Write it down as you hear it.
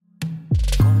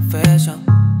confession.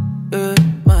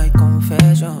 My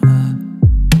confession.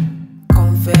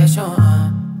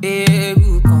 Confession.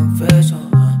 Good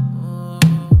confession.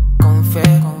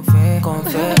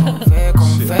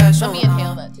 Confession. Let me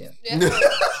inhale that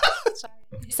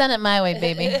too. Send it my way,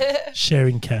 baby.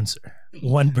 Sharing cancer.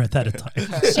 One breath at a time.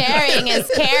 Sharing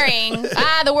is caring.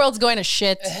 The world's going to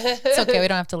shit. It's okay. We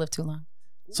don't have to live too long.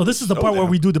 So this is the part where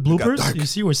we do the bloopers. You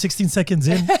see, we're 16 seconds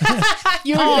in.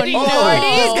 You already know.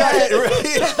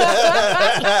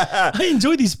 I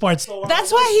enjoy these parts.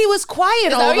 That's why he was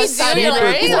quiet all of a sudden.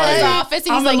 He's in his office.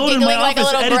 He's I'm like alone in giggling my like a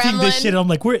office little editing this shit. gremlin. I'm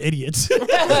like, we're idiots.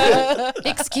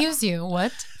 Excuse you.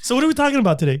 What? So what are we talking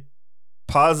about today?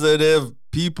 Positive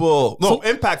people. No, So-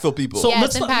 impactful people. so Yeah,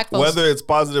 let's it's not- impactful. Whether it's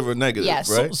positive or negative, Yes.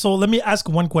 right? So let me ask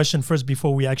one question first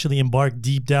before we actually embark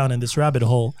deep down in this rabbit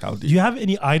hole. How deep? Do you have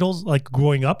any idols like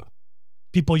growing up?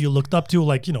 People you looked up to,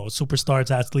 like,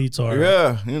 superstars, athletes, or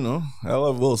Yeah, I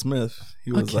love Will Smith.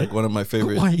 He was Okay. like one of my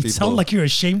favorite Why? people. You sound like you're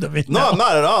ashamed of it. No, now. I'm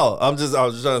not at all. I was just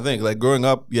trying to think. Like growing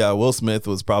up, yeah, Will Smith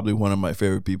was probably one of my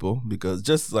favorite people because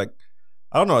just like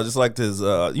I don't know, I just liked his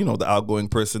the outgoing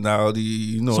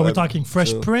personality. So we're talking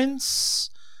Fresh so- Prince.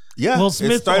 Yeah, Will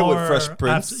Smith it started with or Fresh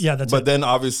Prince. after- yeah, that's But it. then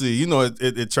obviously,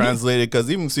 it translated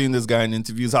because even seeing this guy in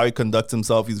interviews, how he conducts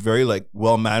himself, he's very like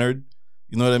well mannered.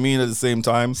 You know what I mean? At the same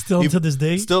time, Still to this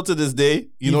day, still to this day,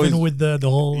 even he's- with the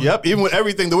whole. Yep, even with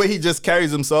everything, the way he just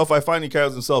carries himself, I find he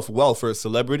carries himself well for a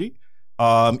celebrity.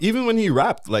 Even when he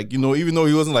rapped, like even though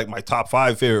he wasn't like my top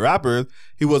 5 favorite rappers,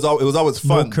 it was always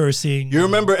No fun. cursing. You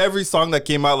remember every song that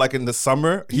came out like in the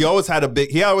summer? He always had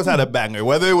a banger,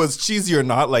 whether it was cheesy or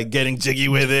not, like Getting Jiggy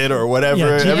With It or whatever.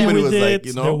 Yeah, Jiggy Everybody With was It.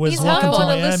 like, There was He's Welcome I to want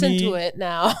to Miami. listen to it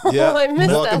now. yeah, I missed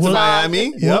Welcome that to song.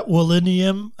 Miami. Yep.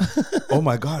 Millennium. Oh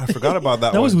my God, I forgot about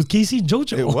that. That one. was with Casey and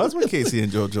JoJo. It was with Casey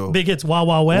and JoJo. Big hits, Wild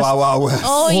Wild West. Wow, wow, West.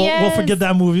 Oh, We'll forget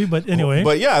that movie, but anyway.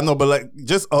 But yeah, no, but like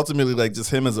just ultimately, like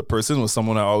just him as a person was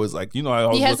someone I always like. I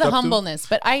always He has looked a up to. humbleness,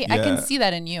 but I can Yeah. see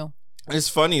that in you. It's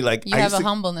funny, like You I have used a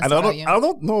humbleness I don't, about you. I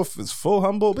don't know if it's full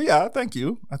humble, but yeah, thank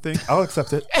you. I think I'll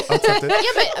accept it. I'll accept it.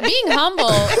 Yeah, but being humble,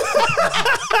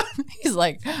 he's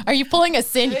like, are you pulling a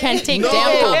sin? You can't take No.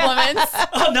 damn compliments.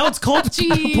 Oh, now it's called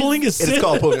Jeez. pulling a sin. It's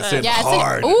called pulling a sin Yeah,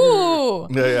 hard. ooh.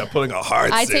 Yeah, pulling a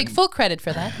hard. I sin. take full credit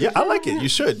for that. Yeah, I like it. You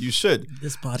should.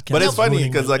 This podcast. But it's is funny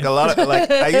ruining because my like a life. lot of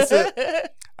like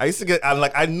I used to get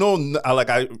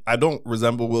I don't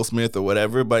resemble Will Smith or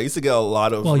whatever, but I used to get a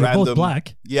lot of Well, you're random. both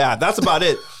black. Yeah, that's about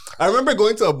it. I remember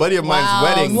going to a buddy of mine's Wow.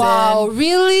 wedding. Wow,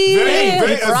 really?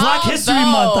 Very It's Black History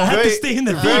Month. I have to stay in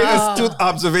the very vein. astute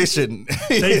observation.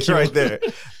 Thank you. Right there.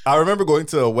 I remember going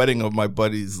to a wedding of my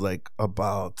buddies like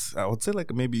about, I would say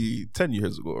like maybe 10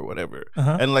 years ago or whatever.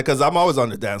 Uh-huh. And like, cause I'm always on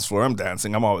the dance floor. I'm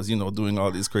dancing. I'm always, doing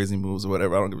all these crazy moves or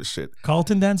whatever. I don't give a shit.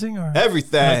 Carlton dancing or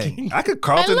Everything. I could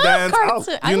Carlton I love dance.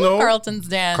 Carlton. I love Carlton's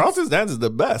dance. Carlton's dance is the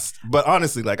best. But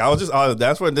honestly, like I was just on the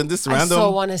dance floor and then this I random.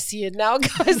 so want to see it now,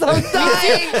 guys. I'm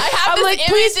dying. I have I'm this like, image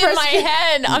please in my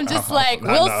head. I'm just like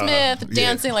Will no. Smith Yeah.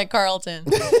 dancing like Carlton.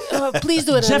 please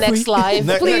do it in the Jeffrey. next live.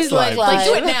 Please Next live. Like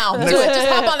do it now. Do it. Just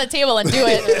hop on the table and do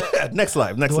it. Next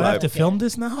live. Next do I live. have to film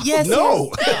this now? Yes.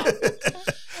 No.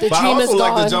 The But I dream is also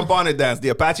like gone. the jump on it dance, the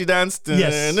Apache dance.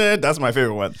 Yes. That's my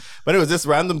favorite one. But it was this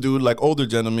random dude, like older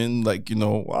gentleman, like,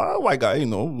 white guy,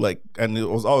 like, and it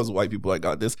was always white people like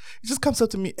got this. He just comes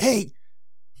up to me, hey,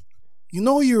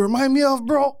 who you remind me of,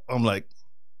 bro? I'm like,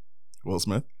 Will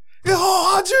Smith. Yeah,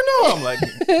 how'd you know? I'm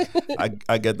like,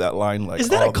 I get that line like Is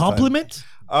that all a the time. compliment?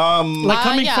 Like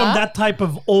Coming yeah. from that type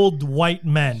of old white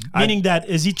man, meaning that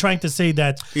is he trying to say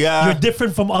that Yeah. you're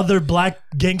different from other black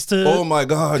gangsters? oh my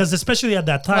God. Because especially at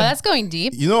that time, Well, that's going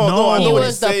deep. No, No. I know He what was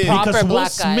he's the saying. proper because Will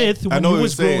black guy. Smith, I when know he what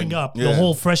was you're saying. growing up, Yeah. the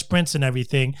whole Fresh Prince and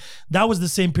everything, that was the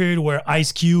same period where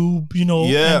Ice Cube,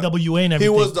 Yeah. NWA and He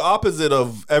everything. was the opposite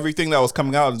of everything that was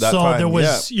coming out at that so time. there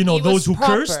was, He those was who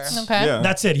proper. cursed. Okay. Yeah.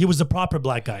 That's it. He was the proper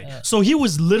black guy. So he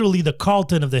was literally the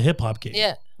Carlton of the hip hop game.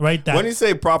 Yeah. Right? That When you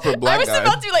say proper black I was guy,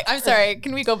 about to be like, I'm sorry.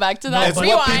 Can we go back to that? it's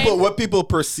Rewind. what people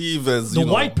perceve as the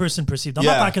white person perceived. I'm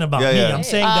Yeah. not talking about Yeah, me. yeah. I'm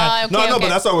saying that Okay, No, okay. but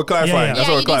that's what we're clarifying. Yeah, yeah. That's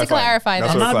Yeah, what you we're need to clarify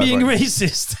That's that. what I'm we're not being clarifying.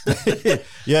 racist.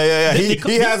 Yeah. They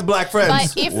He has black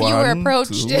friends. But if you were One,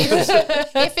 approached, two.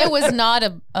 if it was not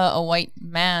a white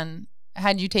man,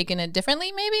 had you taken it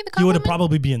differently? Maybe the You would compliment. have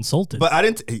probably been insulted. But I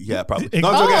didn't. Yeah, probably. Oh, No,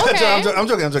 I'm joking.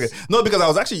 okay. I'm joking. No, because I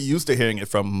was actually used to hearing it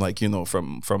from like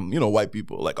from white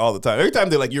people like all the time. Every time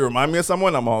they're like, "You remind me of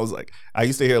someone," I'm always like, I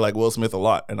used to hear like Will Smith a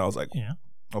lot, and I was like, yeah.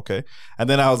 okay. And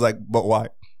then I was like, but why?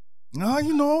 No,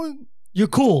 You're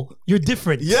cool. You're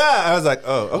different. yeah. I was like,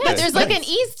 oh, okay. Yeah, there's like an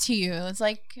ease to you. It's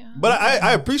like, But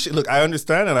I appreciate. Look, I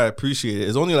understand and I appreciate it.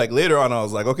 It's only like later on I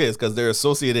was like, okay, it's because they're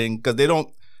associating because they don't.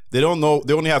 they don't know.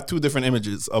 They only have two different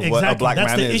images of what a Exactly. black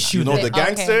That's man the is. issue You know, there. the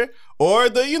gangster or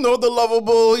the the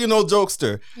lovable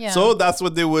jokester. Yeah. So that's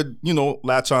what they would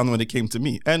latch on when it came to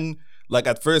me. And like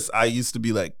at first, I used to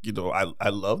be like I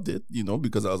loved it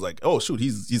because I was like, oh shoot,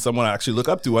 he's someone I actually look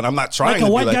up to, and I'm not trying Like to a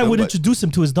be white like guy him, would but- introduce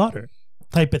him to his daughter,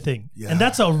 type of thing. Yeah. And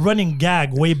that's a running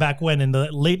gag way back when in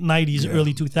the late 90s,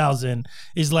 early 2000.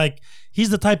 Is like he's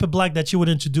the type of black that you would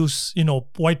introduce,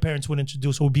 white parents would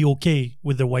introduce who would be okay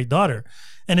with their white daughter.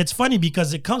 And it's funny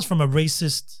because it comes from a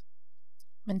racist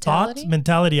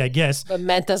mentality, I guess. But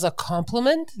meant as a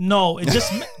compliment? No, it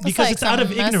just because like it's out of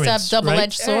some messed ignorance. up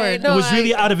double-edged right? sword. No, It was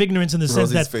really out of ignorance in the sense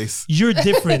Rosie's that face. you're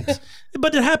different.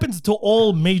 But it happens to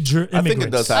all major immigrants. I think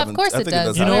it does happen. Of course I it think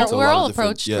does. happen to a We're lot all of different-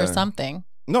 approached yeah. for something.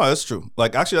 No, that's true.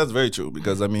 Like actually, that's very true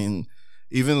because I mean,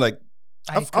 even like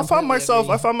I found completely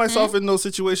myself agree. in those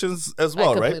situations as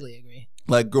well, I right? completely agree.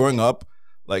 Like growing up,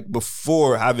 like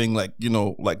before having like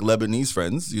like Lebanese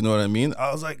friends, you know what I mean?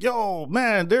 I was like, yo,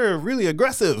 man, they're really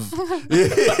aggressive.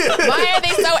 Why are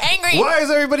they so angry? Why is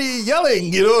everybody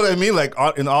yelling? You know what I mean? Like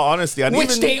in all honesty, and Which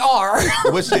even, they are.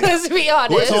 Which they- Let's be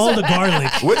honest. It's all the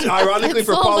garlic. Which ironically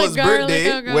for It's all the Paula's garlic,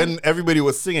 birthday, oh God. when everybody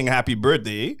was singing happy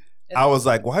birthday, I was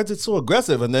like, why is it so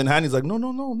aggressive? And then Hanny's like, no.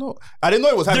 I didn't know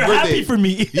it was happy They're birthday. happy for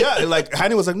me. Yeah, like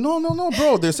Hanny was like, no,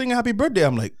 bro, they're singing happy birthday.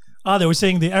 I'm like, They were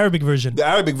saying the Arabic version. the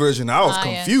Arabic version. I was Yeah.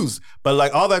 confused. But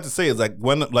like all that to say is like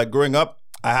when like growing up,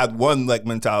 I had one like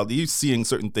mentality, seeing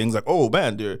certain things like, oh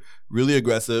man, they're really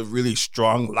aggressive, really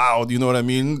strong, loud, you know what I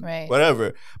mean? Right.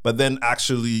 Whatever. But then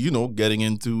actually, getting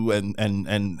into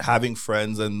and having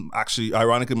friends, and actually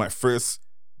ironically my first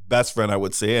best friend, I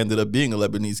would say, ended up being a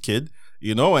Lebanese kid,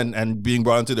 and being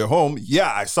brought into their home.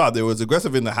 Yeah, I saw there was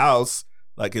aggressive in the house.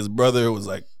 Like his brother was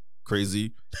like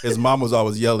crazy. His mom was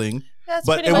always yelling. That's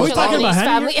But pretty it much was a talking about Lebanese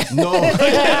Hanny? family.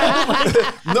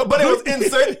 No. No, but it was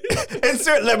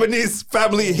insert Lebanese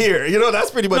family here.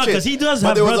 That's pretty much No, it. 'cause he does but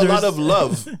have there was a lot brothers. of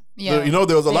love. Yeah.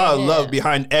 There was a lot of Yeah. love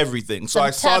behind everything. So Some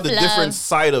I saw tough the love. different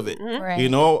side of it. Right.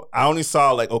 I only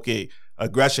saw like, okay,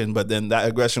 aggression, but then that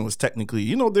aggression was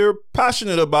technically, they're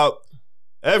passionate about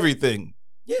everything.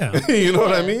 Yeah. You know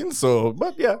what I mean? So,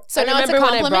 but yeah. So I now it's a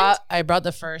remember when compliment? I brought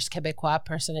the first Quebecois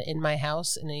person in my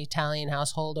house in an Italian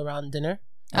household around dinner.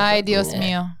 Ay, Dios Yeah.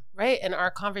 mío. Right? And our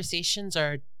conversations,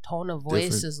 our tone of voice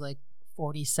Different. is like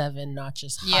 47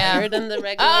 notches Yeah. higher than the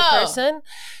regular Oh. person.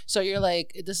 So you're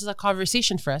like, this is a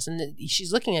conversation for us. And then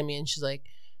she's looking at me and she's like,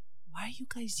 why are you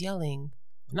guys yelling?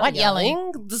 We're not What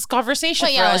yelling? This is conversation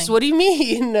What for us. yelling? What do you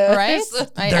mean? Right?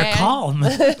 They're calm. I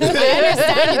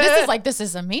understand you. This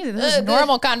is amazing. This is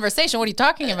normal conversation. What are you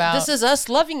talking about? This is us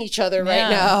loving each other right Yeah.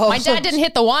 now. My dad didn't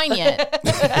hit the wine yet.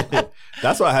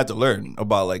 That's what I had to learn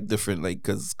about like different, like,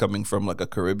 because coming from like a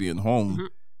Caribbean home,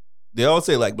 they all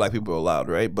say like black people are loud,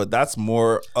 right? But that's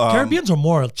more Caribbeans are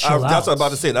more chill that's what I'm out.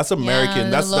 about to say. That's American.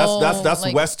 Yeah, that's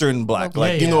like, Western black.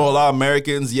 Like yeah. a lot of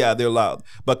Americans, yeah, they're loud.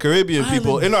 But Caribbean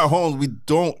people in our homes, we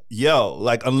don't yell.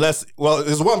 Like unless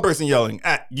there's one person yelling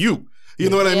at you. You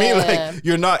know what I mean? Yeah. Like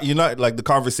you're not like the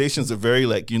conversations are very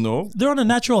like They're on a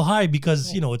natural high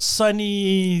because it's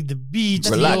sunny, the beach,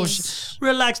 the Relax. ocean.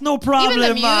 Relax, no problem,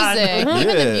 Even the man. music. Even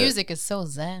the Yeah. music is so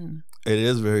zen. it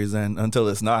is very zen until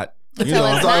it's not. Until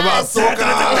I'm it's talking not. about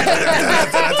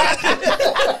soca.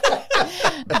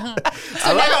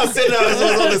 I like how sitting out was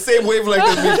on the same wavelength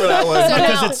as me for that one. So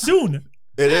Because now- it's soon.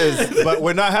 It is, but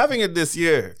we're not having it this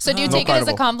year. So do you No take it as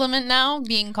a carnival. compliment now,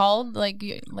 being called like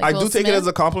I Will do take it Smith? as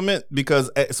a compliment because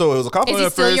so it was a Is compliment he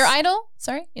at still first. your idol?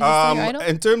 Sorry, is he still your idol?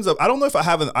 In terms of, I don't know if I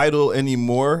have an idol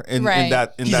anymore in Right.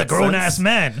 that. He's a grown ass sense.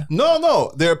 man.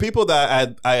 No, there are people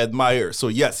that I admire. So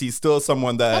yes, he's still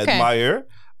someone that I Okay. admire.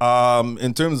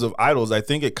 In terms of idols, I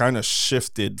think it kind of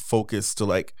shifted focus to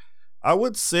like, I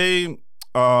would say,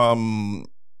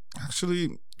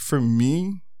 actually for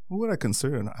me, who would I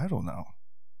consider an idol now?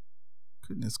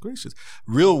 Goodness gracious,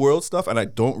 real world stuff, and I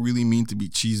don't really mean to be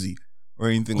cheesy or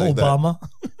anything like that. Obama.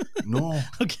 No,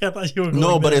 Okay, I thought you were going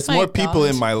no, but there. it's more My people God.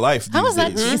 in my life. How these is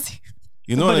that days. cheesy?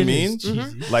 You know what I But it mean? is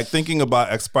cheesy. Like thinking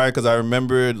about Expire, because I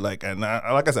remembered like, and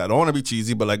like I said, I don't want to be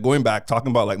cheesy, but like going back, talking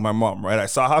about like my mom, right? I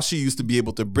saw how she used to be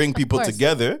able to bring people course.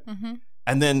 together, Mhm.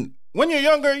 and then when you're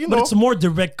younger, But it's more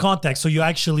direct contact, so you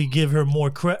actually give her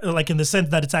more like in the sense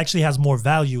that it actually has more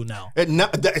value now.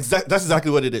 that's exactly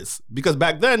what it is. Because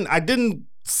back then I didn't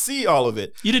see all of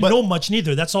it. You didn't But know much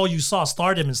neither. That's all you saw,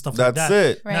 stardom and stuff like That's that.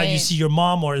 it. Now you Right. see your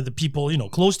mom or the people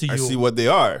close to you. I see what they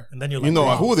are, And then you're you like, know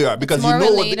wow. who they are because It's you more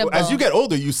know as relatable. you get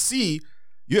older, you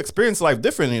experience life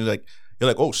differently. Like, you're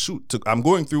like, oh shoot, I'm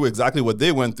going through exactly what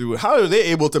they went through. How are they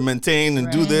able to maintain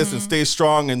and do this and stay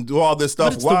strong and do all this stuff?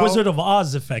 But it's the Wizard of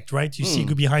Oz effect, right? You see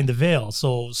behind the veil.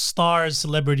 So stars,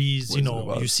 celebrities, Wizard of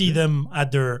you Oz, see them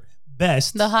at their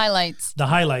best. The highlights. The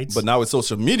highlights. But now with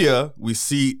social media, we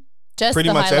see Just pretty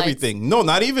the much highlights. everything. No,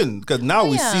 not even, because now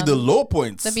we see yeah. the low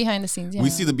points. The behind the scenes. Yeah.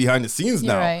 We see the behind the scenes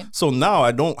You're now. right. So now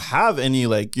I don't have any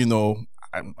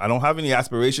I don't have any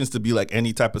aspirations to be like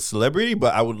any type of celebrity,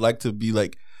 but I would like to be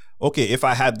like, okay, if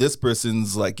I had this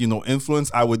person's influence,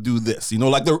 I would do this.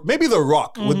 Like maybe The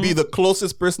Rock would be the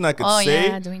closest person I could say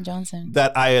Dwayne Johnson.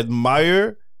 that I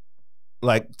admire,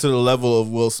 like to the level of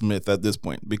Will Smith at this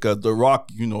point, because The Rock,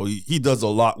 he does a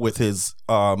lot with his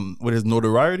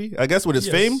notoriety. I guess with his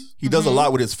fame, he does a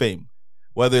lot with his fame.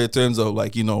 Whether in terms of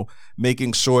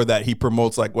making sure that he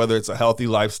promotes whether it's a healthy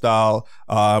lifestyle,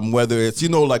 whether it's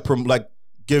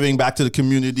giving back to the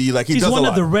community, he's does one a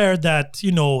of lot. the rare that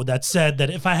that said that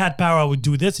if I had power, I would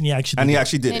do this, and he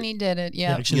actually did. And he did it.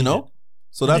 Yeah.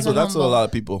 So that's what a humble. lot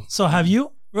of people. So have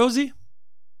you, Rosie?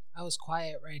 I was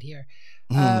quiet right here.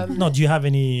 No, do you have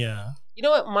any? You know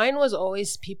what? Mine was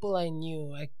always people I knew,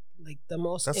 like the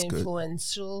most That's good.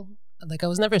 influential. Like I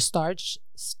was never starstruck.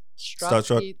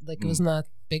 Starstruck? Like it was not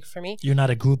big for me. You're not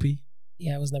a groupie.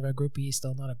 Yeah, I was never a groupie.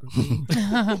 Still not a groupie.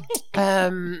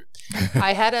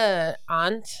 I had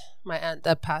my aunt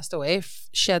that passed away.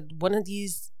 She had one of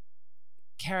these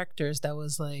characters that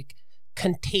was like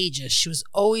contagious. She was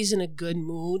always in a good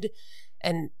mood,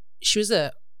 and she was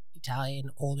a Italian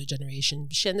older generation.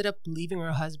 She ended up leaving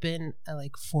her husband at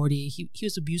like 40. He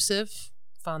was abusive.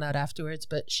 Found out afterwards,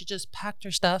 but she just packed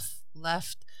her stuff,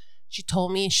 left. She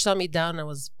told me, she saw me down. I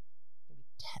was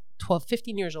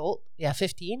 15 years old. Yeah,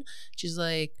 15. She's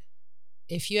like,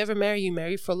 if you ever marry, you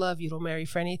marry for love. You don't marry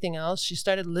for anything else. She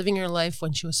started living her life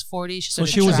when she was 40. She So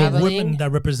started she was traveling. a woman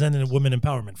that represented women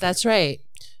empowerment. That's right.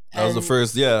 That was the And-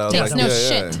 first, I was Takes like, no yeah,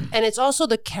 shit. yeah. And it's also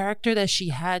the character that she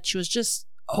had. She was just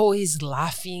always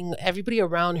laughing. Everybody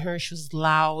around her, she was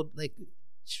loud. Like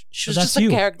she was But just that's a you.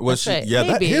 character. Was That's she? right. Yeah,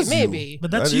 that maybe, is you. maybe.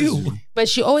 But that's That is you. But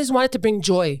she always wanted to bring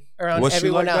joy around Was she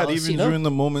everyone like else. that even during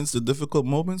the moments, the difficult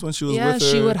moments when she was yeah, with her?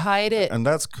 she would hide it. And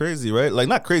that's crazy, right? Like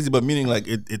not crazy, but meaning like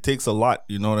it takes a lot,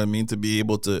 you know what I mean, to be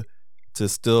able to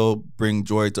still bring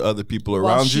joy to other people While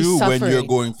around she's you when you're suffering.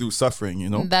 going through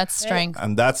suffering, That's strength.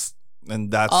 And that's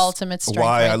Ultimate strength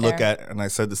why I right look there. at, and I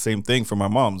said the same thing for my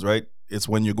moms, right? It's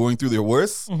when you're going through their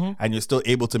worst Mhm. and you're still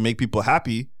able to make people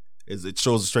happy, it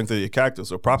shows the strength of your character.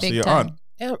 So props to Big your time. aunt,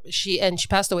 Yeah, she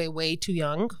passed away way too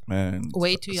young. man.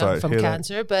 Way too young Sorry to from hear that.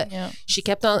 cancer. But Yeah. she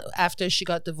kept on, after she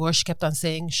got divorced, she kept on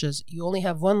saying, you only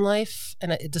have one life.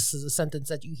 And this is a sentence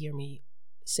that you hear me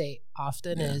say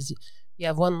often is, you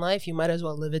have one life, you might as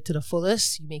well live it to the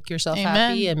fullest. You make yourself Amen.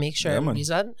 happy and make sure Yeah, man.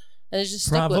 everybody's on. And it just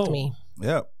stuck Bravo. with me.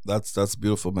 Yeah, that's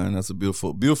beautiful, man. That's a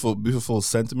beautiful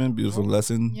sentiment, beautiful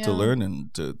lesson Yeah. to learn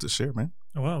and to share, man.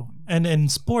 Wow. And in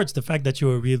sports, the fact that you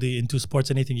were really into sports,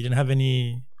 anything, you didn't have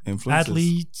any Influences.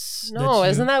 athletes. No,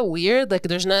 isn't that weird? Like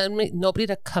there's nobody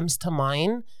that comes to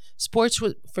mind. Sports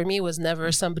for me was never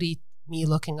me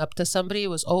looking up to somebody. It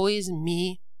was always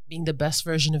me being the best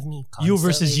version of me. you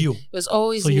versus constantly. you? It was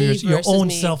always So me your versus own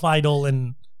me. self idol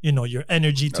and your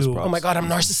energy That's to. props. Oh my God, I'm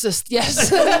narcissist. Yes.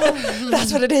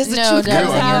 That's what it is. The No, truth Dad,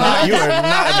 comes you're out. not. You are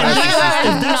not a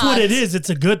narcissist. If that's what it is, it's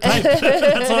a good type.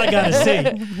 That's all I gotta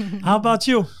say. How about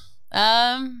you?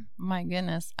 My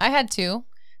goodness. I had two.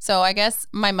 So I guess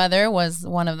my mother was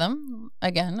one of them.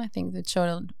 Again, I think that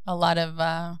showed a lot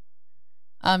of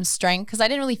strength because I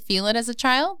didn't really feel it as a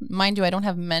child. Mind you, I don't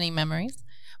have many memories,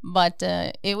 but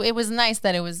it was nice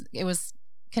that it was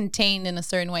contained in a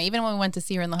certain way. Even when we went to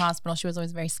see her in the hospital, she was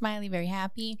always very smiley, very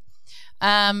happy.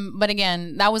 But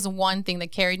again, that was one thing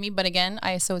that carried me. But again,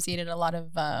 I associated a lot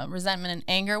of resentment and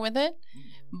anger with it.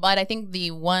 But I think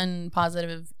the one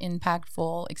positive,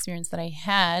 impactful experience that I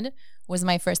had was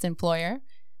my first employer.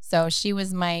 So she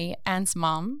was my aunt's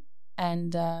mom,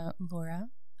 and Laura,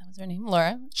 that was her name,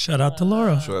 Laura. Shout out to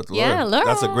Laura. Shout out to Yeah, Laura.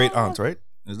 That's a great Laura. aunt, right?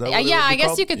 Is that Yeah, what it would I be guess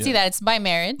called? you could see that. It's by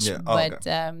marriage. Yeah. Oh,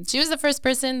 But she was the first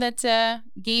person that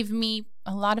gave me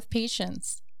a lot of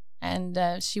patience. And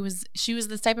she was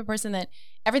the type of person that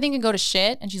everything can go to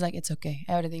shit, and she's like, it's okay.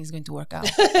 Everything's going to work out.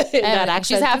 That accent.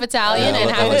 She's half Italian Yeah, and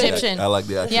I half like that. Egyptian. I like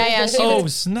the accent. Yeah, she Oh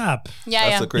was, snap!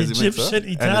 That's a crazy mix, huh? Egyptian,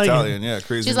 And Italian. Italian, yeah,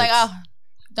 crazy. she's like, mix.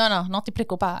 oh, non ti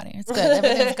preoccupare. It's good.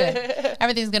 Everything's good.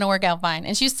 Everything's going to work out fine.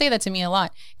 And she used to say that to me a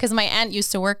lot because my aunt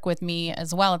used to work with me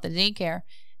as well at the daycare.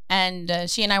 And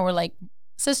she and I were like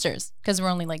sisters because we're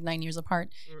only like 9 years apart.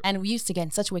 And we used to get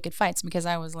in such wicked fights because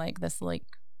I was like this like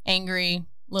angry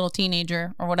little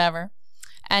teenager or whatever.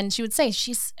 And she would say,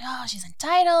 she's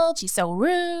entitled. She's so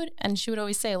rude. And she would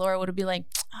always say, Laura would be like,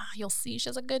 you'll see. She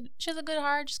has a good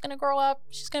heart. She's gonna grow up.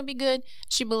 She's gonna be good.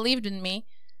 She believed in me,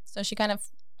 so she kind of.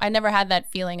 I never had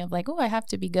that feeling of like, oh, I have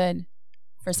to be good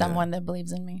for someone that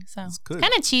believes in me. So That's good.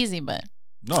 kind of cheesy, but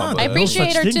No, I but I no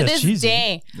appreciate such her thing to as this cheesy.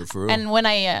 day. you're for real. And when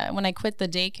I quit the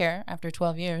daycare after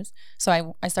 12 years,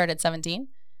 so I started at 17,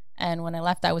 and when I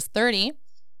left, I was 30.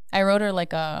 I wrote her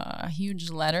like a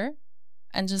huge letter,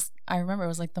 and just I remember it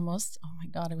was like the most. Oh my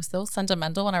god, it was so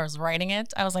sentimental when I was writing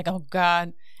it. I was like, oh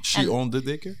god. She and- owned the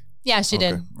daycare? Yeah, she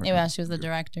did. Okay. Yeah, she was the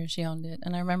director. She owned it,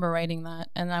 and I remember writing that,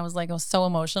 and I was like, it was so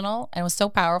emotional and it was so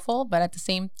powerful, but at the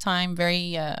same time,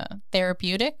 very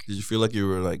therapeutic. Did you feel like you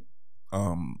were like,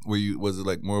 was it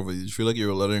like more of a, did you feel like you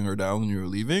were letting her down when you were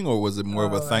leaving, or was it more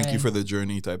of a Oh, thank you right. for the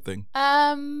journey type thing?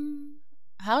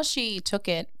 How she took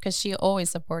it, because she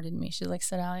always supported me. She's like,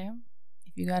 Sedalia,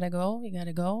 if you gotta go, you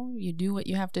gotta go. You do what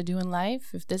you have to do in life.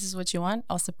 If this is what you want,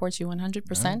 I'll support you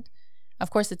 100%. Of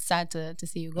course, it's sad to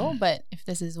see you go, but if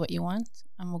this is what you want,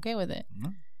 I'm okay with it.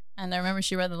 Mhm. And I remember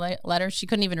she read the letter. She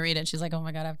couldn't even read it. She's like, oh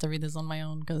my God, I have to read this on my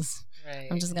own because Right.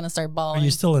 I'm just going to start Are bawling.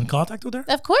 you still in contact with her?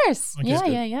 Of course. Okay, Yeah, that's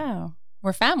good. yeah.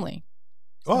 We're family.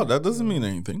 Oh, that doesn't mean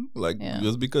anything. Like, Yeah.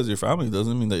 just because you're family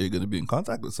doesn't mean that you're going to be in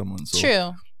contact with someone. So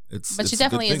True. It's, But it's she a good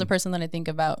definitely is a thing. person that I think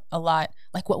about a lot.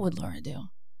 Like, what would Laura do?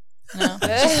 You know?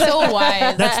 She's so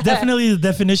wise. That's definitely the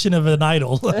definition of an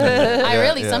idol. I Yeah,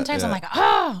 really, yeah, sometimes I'm yeah. like,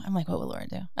 oh, I'm like, what would Laura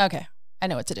do? Okay. I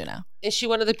know what to do now. Is she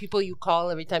one of the people you call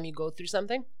every time you go through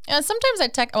something? And sometimes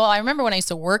I remember when I used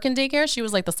to work in daycare, she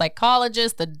was like the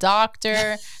psychologist, the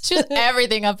doctor. She was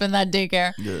everything up in that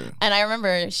daycare. Yeah. And I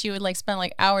remember she would like spend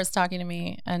like hours talking to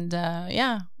me. And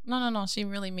yeah, no. She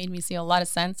really made me see a lot of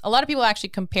sense. A lot of people actually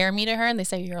compare me to her and they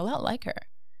say, you're a lot like her.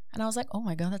 And I was like, oh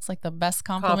my God, that's like the best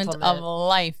compliment. Of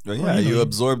life. But Well, yeah, you know, you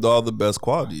absorbed all the best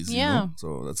qualities. You Yeah. know?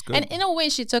 So that's good. And in a way,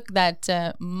 she took that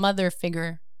mother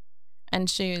figure. And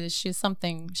she's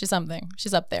something. She's up there.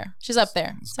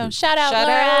 So good. shout out, Shout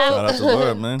Laura. out. Shout out to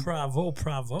Laura, man. Bravo.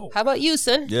 How about you,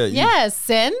 son? Yeah. You, Yes,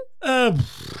 Sin.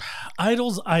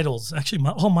 Idols. Actually,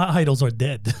 all my idols are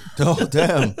dead. Oh,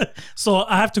 damn. So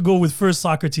I have to go with first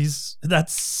Socrates.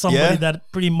 That's somebody Yeah.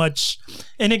 that pretty much,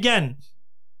 and again,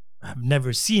 I've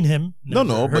never seen him. No,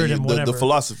 never but heard him, the whatever.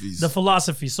 philosophies. The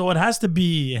philosophy. So it has to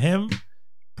be him.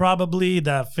 Probably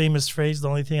that famous phrase, the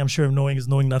only thing I'm sure of knowing is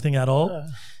knowing nothing at all,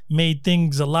 made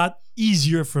things a lot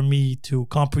easier for me to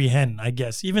comprehend, I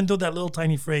guess. Even though that little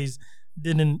tiny phrase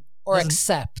doesn't-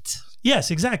 Accept.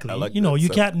 Yes, exactly. I like you know, that. you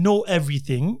So- can't know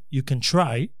everything. You can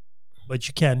try, but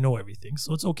you can't know everything.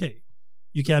 So it's okay.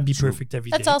 You can't be True. perfect every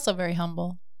day. That's also very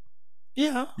humble.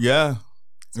 Yeah. yeah.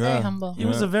 It's very humble. He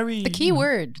was a very The key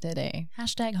word today.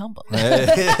 #humble.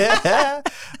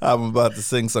 I'm about to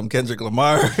sing some Kendrick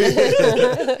Lamar.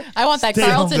 I want that Stay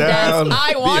Carlton down. dance.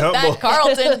 I Be want humble. that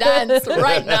Carlton dance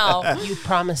right now. You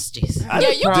promised, Jason. I Yeah,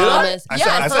 did- you did I? promised. I Yes,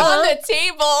 said- I said- on the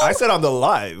table. I said on the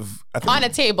live. I think- On a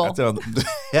table. I said on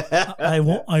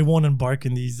the- I won't embark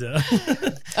in these.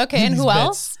 Okay, and these who bets.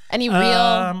 else? Any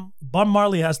real? Bob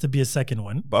Marley has to be a second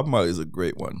one. Bob Marley is a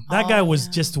great one. That guy Oh, was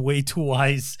yeah. just way too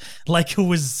wise. Like it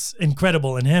was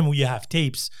incredible. And him, you have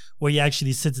tapes where he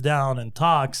actually sits down and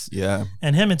talks. Yeah.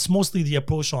 And him, it's mostly the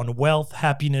approach on wealth,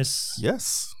 happiness,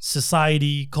 Yes.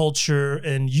 society, culture,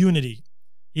 and unity.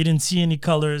 He didn't see any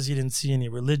colors. He didn't see any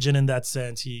religion in that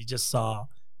sense. He just saw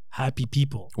happy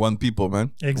people. One people,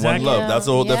 man. Exactly. One love. That's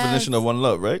the whole Yes. definition of one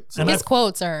love, right? So And His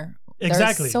quotes are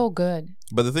Exactly. they're so good.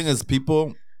 But the thing is,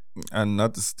 people, and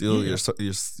not to steal Yeah.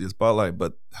 your spotlight,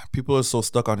 but people are so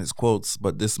stuck on his quotes.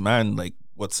 But this man, like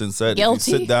what Sin said, if you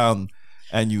Guilty. sit down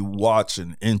and you watch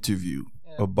an interview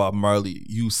of Bob Marley,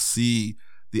 you see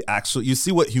you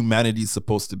see what humanity is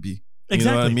supposed to be. You know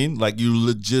what I Exactly. mean? Like you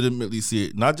legitimately see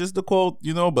it, not just the quote,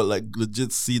 but like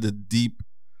legit see the deep.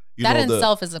 That in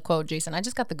itself is a quote, Jason. I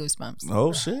just got the goosebumps.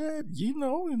 Oh shit! You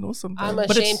know sometimes. I'm But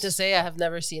ashamed it's- to say I have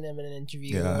never seen him in an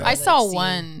interview. Yeah. or, I like, saw seen-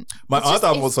 one. My It's aunt just-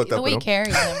 almost it's hooked up the way with he him.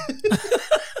 carries him.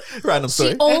 Random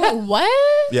story. What?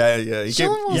 Yeah. He She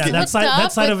came. almost Yeah, that hooked side, up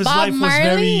that side with of his Bob life was Marley?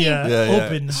 very Yeah.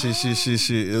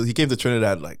 open. He came to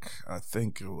Trinidad like I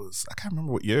think it was I can't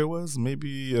remember what year it was.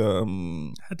 Maybe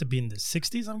Had to be in the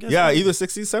 60s, I'm guessing. yeah, either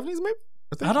 60s, 70s maybe.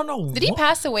 think. I don't know. Did he what-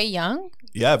 pass away young?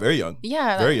 Yeah, very young.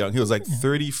 Yeah. Very young. He was like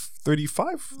 30,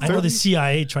 35. I know the 30.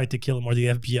 CIA tried to kill him or the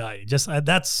FBI. Just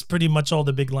that's pretty much all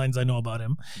the big lines I know about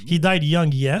him. He died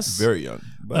young, yes. Very young.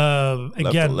 But left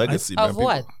Again, a legacy. Of man.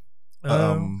 what?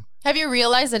 People- Have you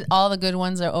realized that all the good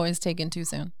ones are always taken too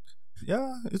soon?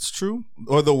 yeah, it's true.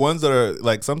 Or the ones that are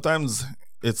like sometimes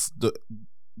it's the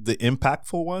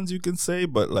impactful ones you can say,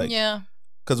 but like yeah.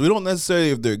 because we don't necessarily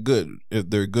if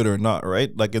they're good or not, right?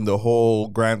 Like in the whole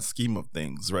grand scheme of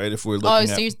things, right? If we're looking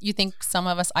Oh, at, so you think some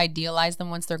of us idealize them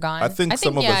once they're gone? I think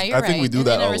some of yeah, us. you're I think we right. do In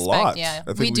that a a respect, lot. Yeah,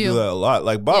 I think we do that a lot.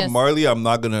 Like Bob Yes. Marley, I'm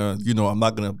not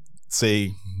gonna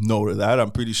say no to that.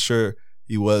 I'm pretty sure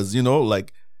he was,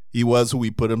 like he was who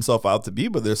he put himself out to be.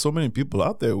 But there's so many people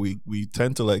out there we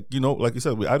tend to like you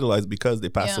said, we idolize because they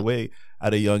pass Yeah. away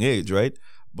at a young age, right?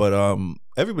 But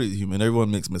everybody's human.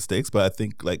 Everyone makes mistakes. But I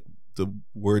think like the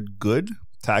word good,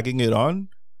 tagging it on,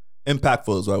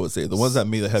 impactful is what I would say. The ones that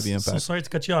made a heavy So impact. sorry to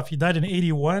cut you off. He died in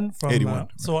 81 from 81,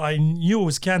 so I knew it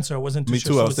was cancer. I wasn't too Me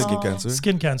sure. too. So I was it's thinking Oh. cancer.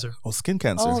 skin cancer. Oh, skin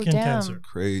cancer. Oh, Skin damn. cancer.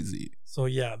 Crazy. So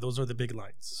yeah, those are the big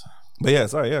lines. But yeah,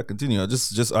 sorry. Yeah, continue. I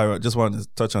just wanted to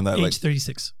touch on that. Age Like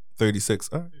 36. 36.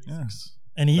 All right, yeah,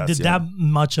 And he That's did that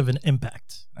much of an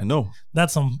impact. I know.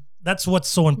 That's what's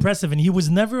so impressive. And he was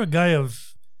never a guy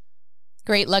of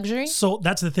Great luxury. so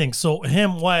that's the thing. So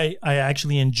him, why I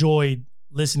actually enjoyed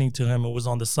listening to him, it was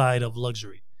on the side of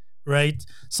luxury, right?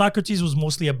 Socrates was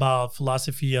mostly about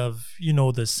philosophy of,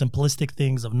 the simplistic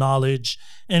things of knowledge,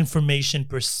 information,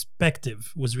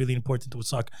 perspective was really important with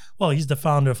Socrates. Well, he's the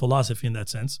founder of philosophy in that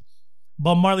sense.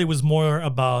 Bob Marley was more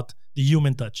about the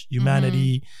human touch,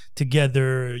 humanity,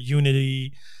 together,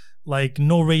 unity, like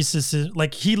no racism.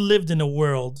 Like he lived in a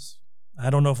world, I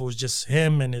don't know if it was just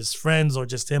him and his friends or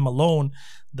just him alone,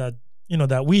 that,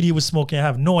 that weed he was smoking, I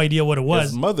have no idea what it was.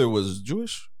 His mother was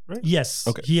Jewish, right? Yes.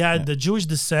 Okay. He had Yeah. the Jewish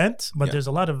descent, but Yeah. there's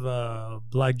a lot of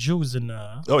black Jews in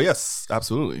Oh yes,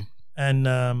 absolutely.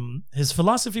 and his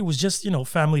philosophy was just,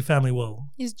 family well.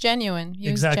 He's genuine. He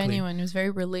Exactly. was genuine. He was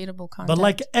very relatable content. But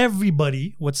like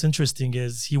everybody, what's interesting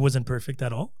is he wasn't perfect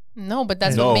at all. No, but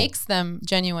that's No. what makes them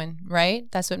genuine, right?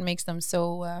 That's what makes them so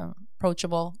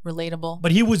approachable, relatable.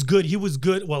 But he was good. He was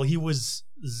good. Well, he was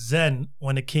zen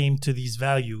when it came to these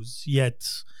values, yet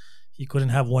he couldn't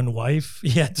have one wife.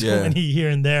 He had too Yeah. many here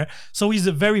and there. So he's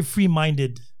a very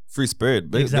free-minded Free spirit,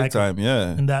 big Exactly. time,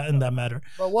 yeah. in that matter.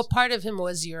 But what part of him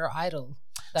was your idol?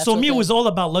 That's So what me, it the- was all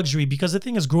about luxury because the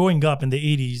thing is, growing up in the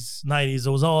 80s, 90s,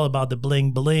 it was all about the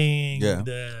bling bling. Yeah.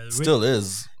 The Still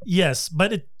is. Yes,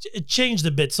 but it changed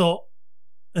a bit. So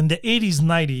in the 80s,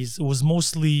 90s, it was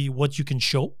mostly what you can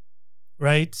show,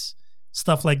 right?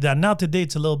 Stuff like that. Now today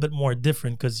it's a little bit more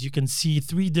different because you can see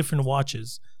 3 different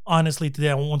watches. Honestly,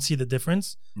 today I won't see the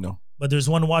difference. No. But there's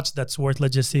one watch that's worth,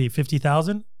 let's just say,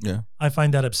 50,000. Yeah. I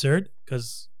find that absurd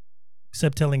because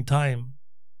except telling time,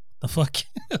 the fuck?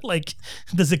 Like,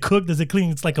 does it cook? Does it clean?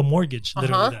 It's like a mortgage.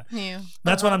 Literally Uh-huh. that. Yeah.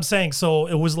 That's what I'm saying. So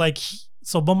it was like,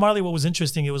 so Bob Marley, what was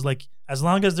interesting, it was like, as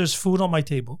long as there's food on my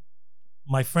table,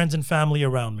 my friends and family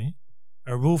around me,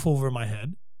 a roof over my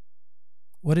head,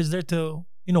 what is there to,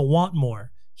 want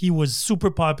more? He was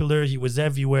super popular. He was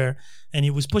everywhere. And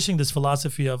he was pushing this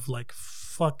philosophy of like,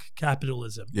 fuck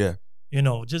capitalism. Yeah.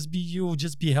 Just be you,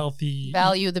 just be healthy.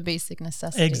 Value the basic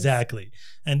necessities. Exactly.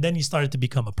 And then he started to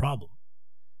become a problem.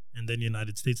 And then the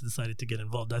United States decided to get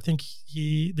involved. I think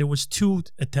there was 2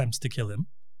 attempts to kill him.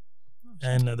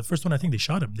 And the first one, I think they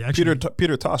shot him. They actually,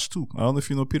 Peter Tosh too. I don't know if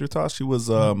you know Peter Tosh. He was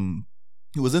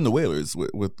in the Wailers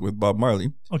with Bob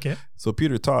Marley. okay. So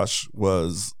Peter Tosh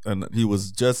was, and he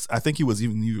was just, I think he was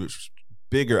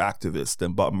bigger activist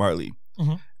than Bob Marley.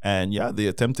 Mhm. And yeah, they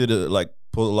attempted to like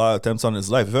put a lot of attempts on his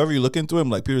life. If ever you look into him,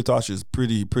 like Peter Tosh is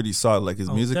pretty solid. Like his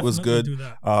I'll music was definitely good. do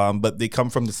that. But they come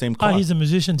from the same Ah, cloth. he's a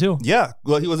musician too. Yeah,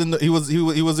 well, he was in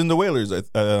the Wailers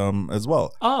as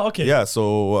well. Oh, okay. Yeah,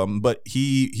 so but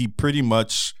he pretty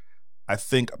much, I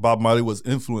think Bob Marley was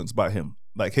influenced by him,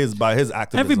 like by his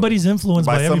activism. Everybody's influenced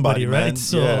by, somebody, everybody, right? man.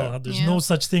 So Yeah. there's Yeah. no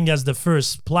such thing as the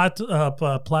first.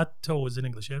 Plato is in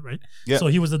English, yeah, right? Yeah. So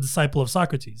he was a disciple of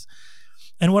Socrates.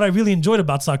 And what I really enjoyed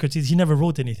about Socrates, he never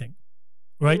wrote anything,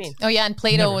 right? mean? Oh yeah, and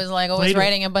Plato Never. was like always Plato-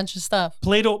 writing a bunch of stuff.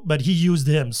 Plato, but he used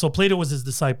him. So Plato was his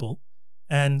disciple.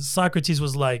 And Socrates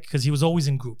was like, because he was always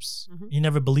in groups. Mhm. He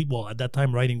never believed, well, at that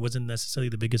time, writing wasn't necessarily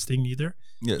the biggest thing either.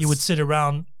 Yes. He would sit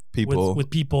around people with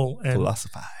people and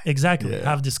philosophize. exactly Yeah.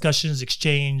 have discussions,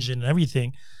 exchange, and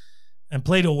everything. And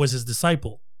Plato was his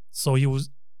disciple. So he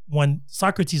was, when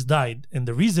Socrates died, and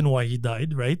the reason why he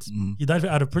died, right? Mhm. He died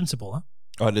out of principle, huh?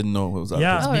 Oh, I didn't know it was out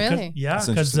Yeah, there. Oh, because, really? yeah, That's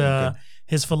because interesting, okay.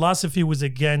 his philosophy was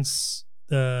against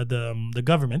the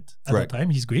government at Right. the time.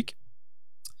 He's Greek,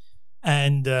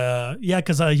 and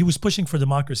because he was pushing for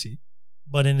democracy,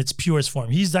 but in its purest form.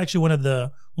 He's actually one of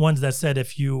the ones that said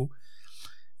if you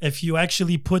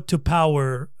actually put to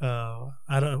power,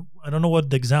 I don't know what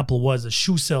the example was, a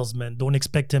shoe salesman. Don't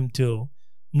expect him to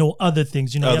know other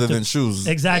things. You Other have to- than shoes.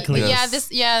 exactly. Yes.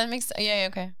 That makes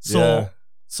okay. So Yeah.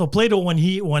 so Plato, when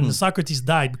Hmm. Socrates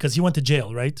died, because he went to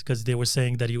jail, right? Because they were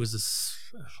saying that he was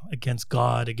against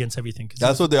God, against everything. 'Cause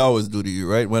That's what they always do to you,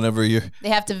 right? Whenever you're They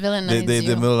have to villainize they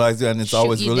you. villainize you, and it's Shoot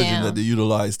always you religion down. that they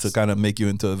utilize to kind of make you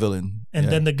into a villain. And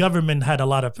Yeah. then the government had a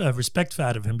lot of respect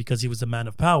out of him because he was a man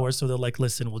of power. So they're like,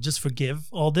 listen, we'll just forgive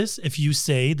all this if you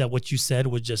say that what you said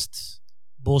was just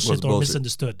bullshit Was or bullshit.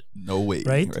 misunderstood. No way,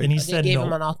 Right? And he They said gave no.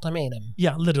 him an ultimatum.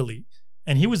 Yeah, literally.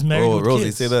 And he was married Oh, with Rosie,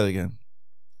 kids. say that again.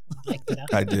 Like that.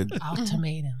 I did.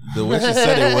 Ultimatum. The way she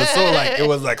said it was so like it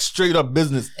was like straight up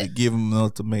business. They gave him an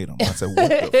ultimatum. I said, what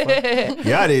the fuck?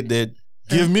 Yeah, they did.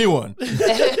 Give me one.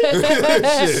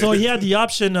 Shit. So he had the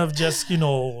option of just,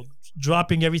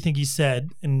 dropping everything he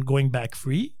said and going back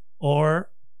free, or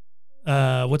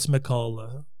what's it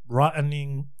called?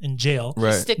 Rotting in jail.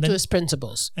 Right. Stick Then- to his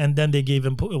principles. And then they gave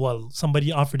him,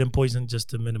 somebody offered him poison just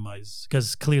to minimize,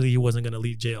 because clearly he wasn't going to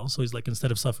leave jail. So he's like,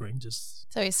 instead of suffering,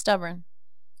 just. So he's stubborn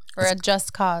for a just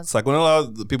It's cause. like when a lot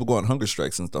of the people go on hunger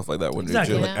strikes and stuff like that when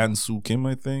Exactly. they're jail, like Yeah. An Soo Kim,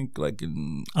 I think, like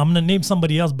in I'm going to name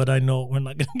somebody else, but I know we're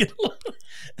not going to get along.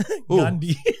 Who?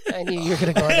 Gandhi. I knew you were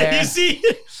going to go there. You see?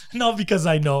 No, because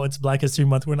I know it's Black History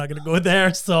Month. We're not going to go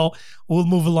there. So we'll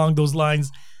move along those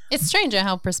lines. It's strange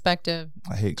how perspective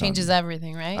I hate changes Gandhi.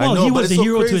 everything, right? I Well, know, he but was it's a so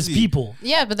hero to his crazy. people.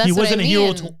 Yeah, but that's He what wasn't I a mean.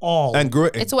 hero to all. And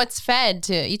great. It's what's fed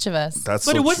to each of us. That's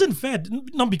But so it wasn't fed.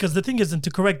 No, because the thing is, and to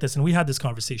correct this, and we had this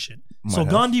conversation. Might So have.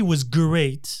 Gandhi was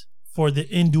great for the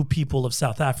Hindu people of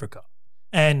South Africa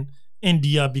and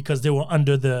India because they were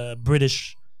under the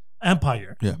British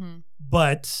Empire. Yeah. Mhm.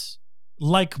 But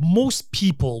like most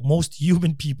people, most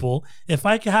human people, if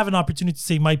I could have an opportunity to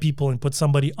save my people and put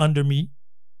somebody under me,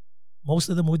 most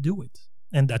of them would do it.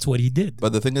 And that's what he did.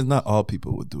 But the thing is, not all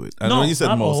people would do it. I No, know you said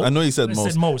not most. all. I know you said I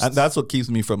most. said most. And that's what keeps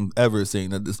me from ever saying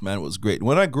that this man was great.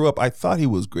 When I grew up, I thought he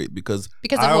was great because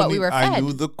Because of I what we were I fed.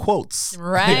 knew the quotes.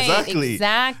 Right. Exactly.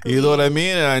 Exactly. You know what I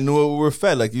mean? And I knew what we were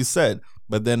fed, like you said.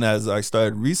 But then as I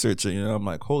started researching, I'm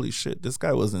like, holy shit, this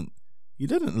guy he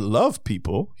didn't love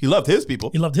people. He loved his people,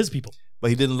 He loved his people. but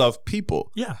he didn't love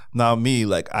people. Yeah. Now me,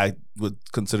 like I would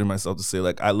consider myself to say,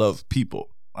 like, I love people.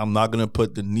 I'm not gonna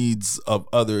put the needs of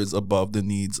others above the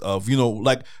needs of,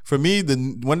 like for me, the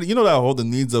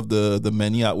needs of the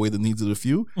many outweigh the needs of the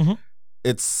few. Mhm.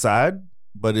 It's sad,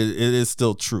 but it is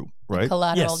still true, right?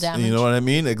 Collateral Yes. damage. You know what I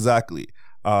mean? Exactly.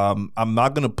 I'm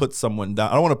not gonna put someone down.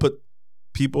 I don't want to put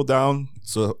people down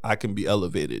so I can be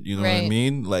elevated. You know what I Right.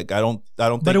 mean? Like I don't.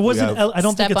 Think But it we wasn't. have- I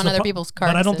don't Step think it's on the other people's But I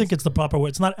don't carcasses. think it's the proper word.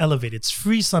 It's not elevate. It's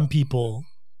free some people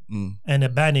and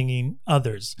abandoning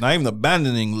others. not even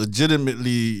abandoning.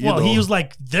 Legitimately, Well, he was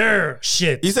like, they're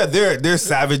shit. He said they're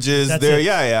savages. That's They're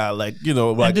it. like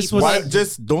like this was- why,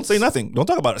 just don't say nothing. Don't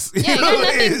talk about us. Yeah, You know, you're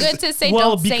nothing it's- good to say.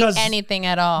 Well, Don't say because- anything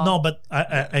at all. No, but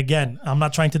again, I'm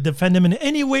not trying to defend him in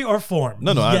any way or form.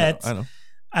 No, Yet, I know.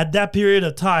 at that period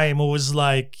of time, it was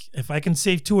like, if I can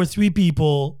save 2 or 3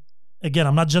 people, again,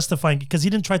 I'm not justifying, because he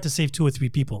didn't try to save 2 or 3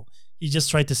 people. He just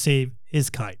tried to save his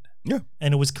kind. Yeah.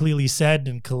 And it was clearly said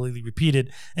and clearly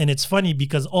repeated. And it's funny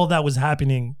because all that was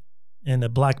happening in a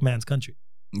black man's country.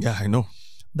 Yeah, I know.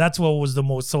 That's what was the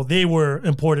most. So they were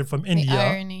imported from the India.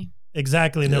 irony.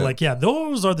 Exactly. And they're Yeah. like, yeah,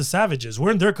 those are the savages.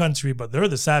 We're in their country, but they're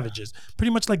the savages.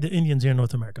 Pretty much like the Indians here in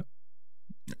North America.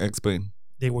 Explain.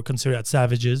 They were considered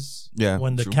savages Yeah,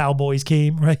 when the true. cowboys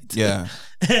came, right? Yeah,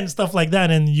 And stuff like that.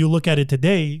 And you look at it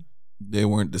today, they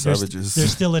weren't the they're, savages. they're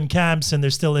still in camps and they're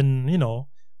still in,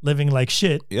 living like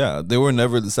shit. Yeah, they were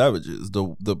never the savages.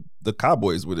 The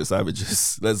cowboys were the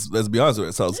savages. Let's be honest with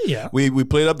ourselves. Yeah. We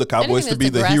played up the cowboys to that's be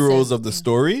the aggressive. heroes of the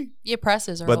story, The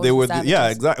oppressors are but they always were the yeah,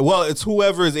 savages. exactly. Well, it's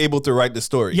whoever is able to write the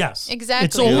story. Yes. Exactly.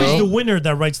 It's always You know? the winner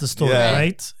that writes the story, Yeah.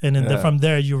 right? And then Yeah. from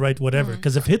there, you write whatever. Mhm.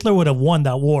 Because if Hitler would have won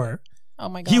that war, Oh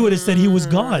my god. he would have said he was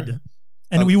God.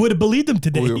 And we would have believed him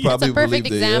today. We would It's probably a perfect believed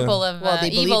it, yeah. example of Well, they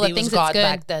evil believed that he was thinks God it's good.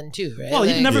 back then too, right? Well,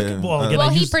 he Like- never. Yeah. Well, again, Well,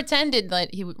 I he used- pretended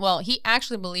that he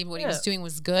actually believed what he was Yeah. doing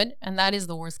was good, and that is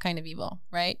the worst kind of evil,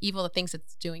 right? Evil that thinks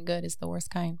it's doing good is the worst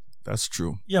kind. That's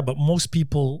true. yeah, but most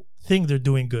people think they're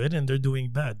doing good and they're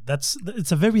doing bad.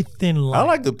 It's a very thin line. I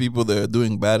like the people that are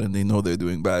doing bad and they know they're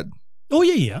doing bad. Oh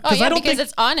yeah. Oh yeah, I don't because think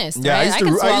it's honest. Yeah, right? I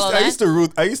can swallow I that.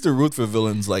 used to root for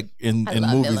villains like in I in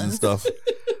love movies and villains. stuff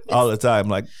all the time.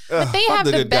 Like, But they fuck have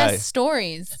the good best guy.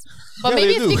 stories. But Yeah, maybe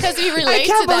they it's do. because we I relate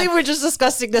can't to them. believe we're just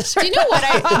discussing this. Do you know what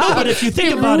I? No, but if you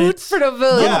think You about root it, for the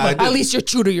villain. Yeah, I do. At least you're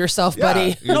true to yourself, Yeah,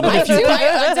 buddy. you No, know, but I if you do. think-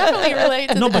 I definitely relate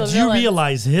to no, the but you villains.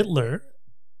 realize Hitler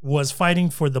was fighting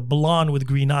for the blonde with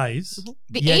green eyes.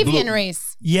 The Yet- avian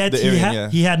race. Yet The he,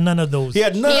 Aryan, he had none of those. He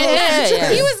had none of those.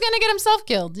 Yeah. He was gonna get himself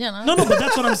killed. You know. No, but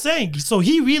that's what I'm saying. So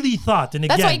he really thought, and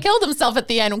again, That's why he killed himself at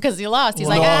the end because he lost. He's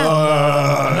like, No.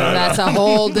 That's a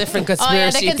whole different oh yeah,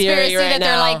 the conspiracy conspiracy theory right that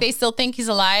they're now. like they still think he's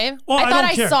alive. Well, I I thought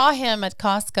don't I care. saw him at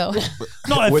Costco.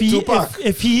 no, With Tupac.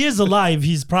 if he is alive,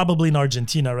 he's probably in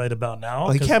Argentina right about now.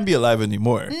 Well, he 'cause- can't be alive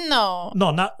anymore. no,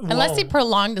 No, not unless well, he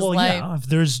prolonged his well, life. yeah, if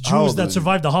there's How Jews old that is he?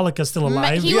 survived the Holocaust still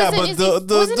alive, He Yeah, was in but his-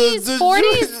 the wasn't he his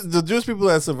 40s? The Jewish people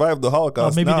that survived the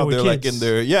Holocaust, maybe they now were they're like kids. in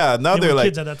their now They they're were like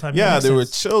kids at that time. That yeah, makes they were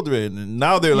sense. children, and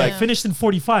now they're like finished in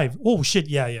 45. Oh shit,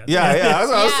 yeah. yeah. That's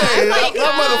what I was Yeah, saying. like,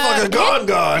 That motherfucker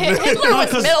gone. Hitler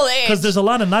was middle aged. Because there's a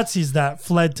lot of Nazis that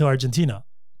fled to Argentina.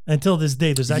 Until this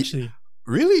day, there's actually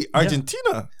Really,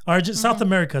 Argentina? South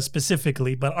America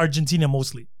specifically, but Argentina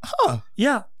mostly. Huh.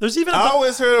 Yeah, there's even. I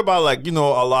always heard about like a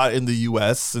lot in the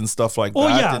U.S. and stuff like Oh,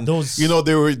 that. yeah, and, those-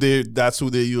 that's who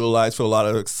they utilize for a lot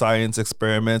of science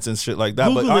experiments and shit like that.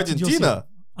 Google But it, you'll see. Argentina,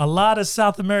 A lot of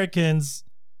South Americans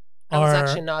I was are.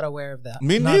 actually not aware of that.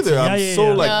 me Nazi. neither. Yeah, I'm yeah, so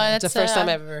yeah. like No, It's the first time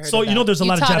I've ever heard So of you know, that. there's a You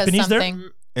lot of taught us Japanese there. something.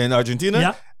 in Argentina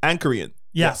Yeah. and Korean.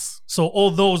 Yes. So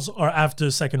all those are after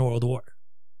the Second World War,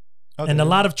 Okay. and a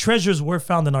lot of treasures were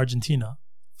found in Argentina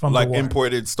from like the war.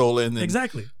 imported, stolen. And,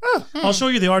 Exactly. Huh. I'll show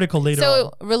you the article later.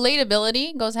 So on.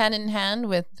 relatability goes hand in hand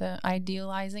with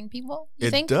idealizing people. You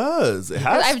It think? does. It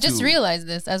has. I've just to. realized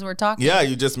this as we're talking. Yeah,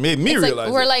 you just made me It's realize.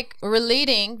 like we're it. like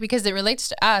relating because it relates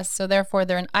to us, so therefore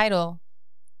they're an idol.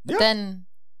 But Yeah. then,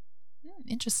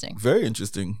 interesting. Very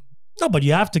interesting. No, but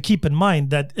you have to keep in mind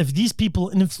that if these people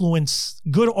influence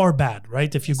good or bad,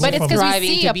 right? If you go But it's from because we Striving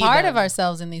see to a be part them. of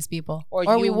ourselves in these people,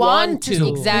 Or we you want want to. to.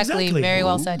 Exactly. Exactly. Very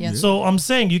well said. Yes. So I'm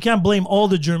saying you can't blame all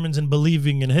the Germans in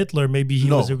believing in Hitler. Maybe he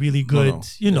No. was a really No, good, no.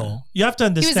 you know. You have to He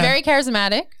understand. was very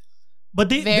charismatic, but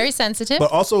they, very sensitive.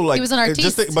 But also, like, He was an artiste.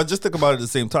 Just think about it at the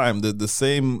same time.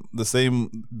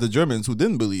 The Germans who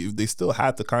didn't believe, they still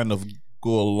had to kind of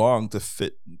go along to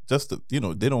fit. They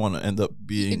don't want to end up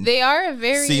being. They are a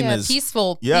very seen as-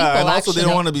 peaceful yeah, people. and also they actually.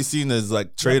 don't want to be seen as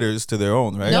like traitors to their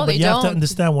own, right? No, but they you have to don't.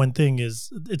 understand one thing is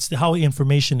it's how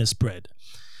information is spread.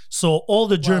 So all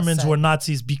the Germans said. were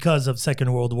Nazis because of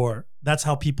Second World War. That's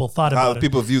how people thought How about it.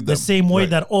 people viewed them. The same way Right.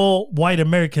 that all white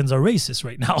Americans are racist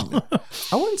right now.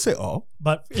 I wouldn't say all.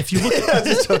 But if you look Yeah, at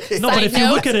just joking. no, but if Side you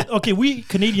note. look at it, okay, we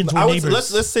Canadians were I would,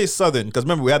 neighbors. let's say Southern, because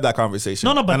remember we had that conversation.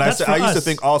 No, but and that's I for used to us.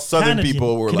 think all Southern Canadian,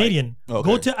 people were Canadian. like,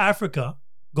 Go okay. to Africa,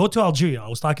 go to Algeria. I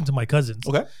was talking to my cousins,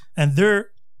 Okay, and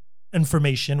their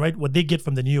information, right, what they get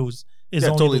from the news is yeah,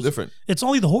 only totally those- different. It's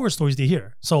only the horror stories they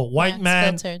hear. So white it's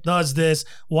man filtered. does this.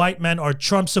 White men are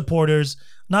Trump supporters.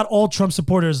 Not all Trump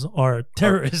supporters are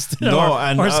terrorists. No, or,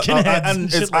 and or skinheads. and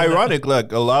shit it's like that. ironic.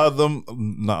 Like a lot of them,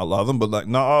 not a lot of them, but like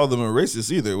not all of them are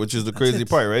racist either, which is the crazy it.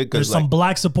 part, right? There's like, some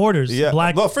black supporters. yeah,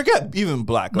 Black. well, forget even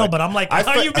black. no, like, but I'm like, I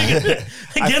how are fe- you being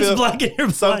I against feel black and you're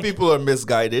some black? people are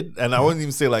misguided, and I wouldn't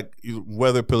even say like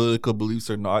whether political beliefs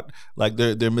or not. Like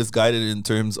they're misguided in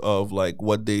terms of like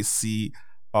what they see.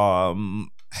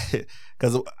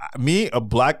 Because me, a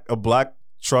black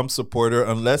Trump supporter,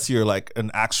 unless you're like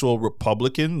an actual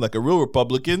Republican, like a real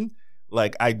Republican,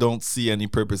 like I don't see any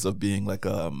purpose of being like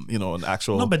an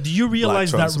actual. No, but do you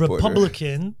realize Trump that supporter.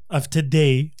 Republican of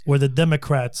today were the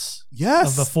Democrats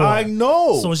yes, of before? I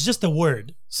know. So it's just a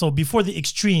word. So before the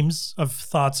extremes of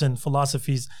thoughts and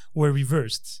philosophies were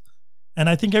reversed. And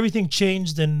I think everything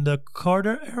changed in the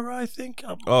Carter era, I think.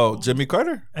 Oh, Jimmy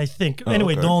Carter. I think. Oh,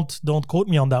 Anyway, okay. don't quote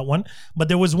me on that one. But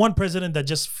there was one president that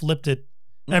just flipped it.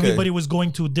 Okay. Everybody was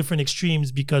going to different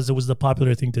extremes because it was the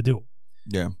popular thing to do.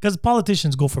 Yeah, Because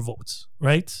politicians go for votes,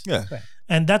 right? yeah.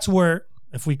 And that's where,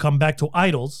 if we come back to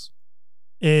idols,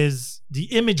 is the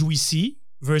image we see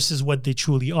versus what they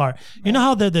truly are. You know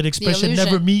how that expression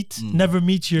illusion. never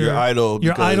meet your Your idol.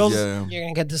 your because, idols? Yeah. You're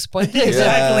gonna get disappointed.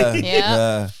 Exactly.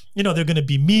 Yeah. You know, they're gonna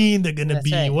be mean, they're gonna That's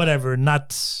be right. whatever, not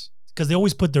because they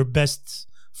always put their best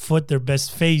foot, their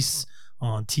best face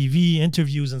on TV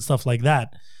interviews and stuff like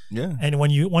that. Yeah. And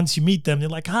once you meet them, they're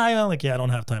like, "Hi," I'm like, "Yeah, I don't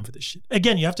have time for this shit."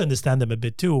 Again, you have to understand them a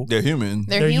bit too. They're human.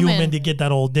 They're human. They get that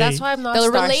all day. That's why I'm not The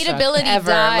starstruck relatability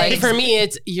ever. dies. Like for me,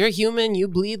 it's you're human. You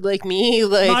bleed like me.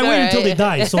 Like No, I wait until they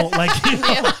alright. die. So like,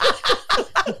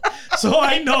 so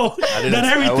I know didn't- that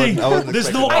everything. I wasn't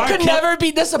There's no expecting R. I could Kelly. never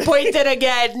be disappointed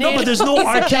again. No, but there's no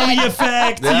R. Kelly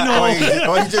effect. Yeah, You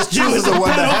know, or he just He chooses was a the one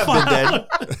that pedophile.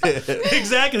 have been dead.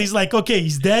 Exactly. He's like, okay,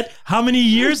 he's dead. How many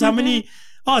years? How many?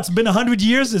 Oh, it's been 100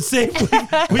 years. It's safe.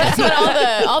 That's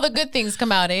when all the good things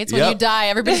come out. Eh? It's when Yep. you die.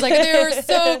 Everybody's like, they were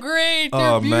so great. They're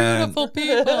Oh, man. beautiful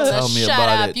people. Tell me Shut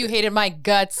about up. it. You hated my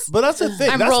guts. But that's the thing.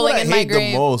 I'm That's what rolling I in my hate the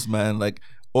grave. most, man. Like,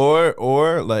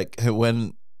 or like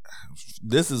when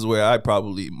this is where I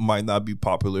probably might not be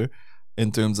popular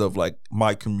in terms of like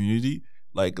my community.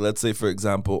 Like, let's say, for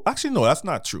example, actually, no, that's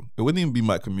not true. It wouldn't even be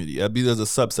my community. It'd be there's a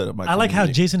subset of my I like community. how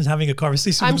Jason is having a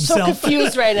conversation I'm with so himself.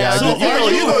 confused right now. Yeah, So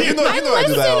you know, I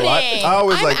do that a lot. I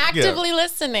always I'm like, actively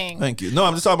listening. Thank you. No,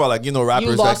 I'm just talking about like, rappers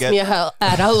You that lost get me at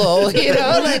hello. Like,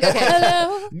 okay.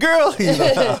 Hello. girl.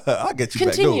 I'll get you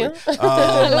Continue. back. Don't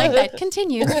I worry. like that.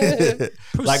 Continue.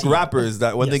 Like rappers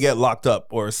that when they Yes. get locked up,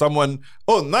 or someone,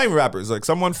 not even rappers, like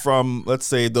someone from, let's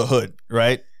say, the hood,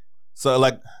 right? So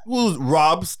like who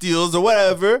robs, steals, or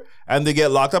whatever, and they get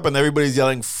locked up, and everybody's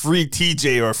yelling "Free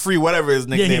TJ" or "Free" whatever his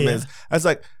nickname yeah. is. I was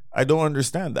like, I don't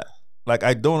understand that. Like,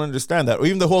 I don't understand that, or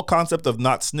even the whole concept of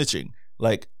not snitching.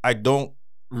 Like, I don't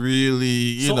really,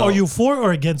 you know. Are you for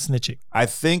or against snitching? I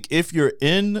think if you're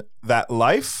in that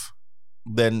life,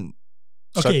 then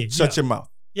Okay, shut your mouth.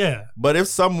 Yeah. But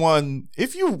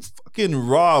if you fucking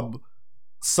rob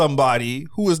somebody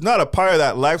who is not a part of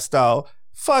that lifestyle,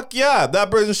 fuck yeah,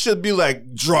 that person should be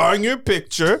like drawing your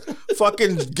picture,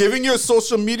 fucking giving your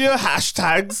social media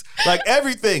hashtags, like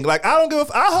everything. Like, I don't give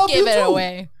a I'll help Give you it too.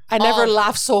 away. I never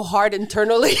laughed so hard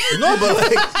internally. No, but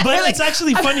like, But it's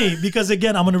actually funny because,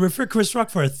 again, I'm going to refer Chris Rock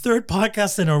for a third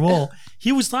podcast in a row.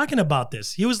 He was talking about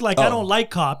this. He was like, I don't like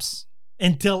cops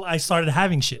until I started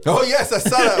having shit. oh yes, I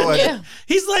saw that one. Yeah.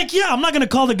 He's like, yeah, I'm not going to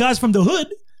call the guys from the hood.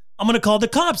 I'm going to call the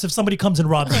cops if somebody comes and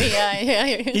robs me. Yeah.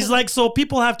 He's like, so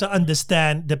people have to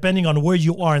understand, depending on where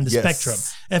you are in the Yes. spectrum.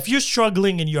 If you're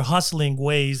struggling and you're hustling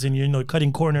ways and you're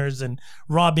cutting corners and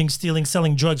robbing, stealing,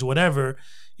 selling drugs, whatever,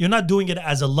 you're not doing it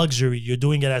as a luxury. You're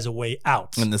doing it as a way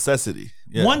out. A necessity.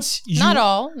 Yeah. Once you, Not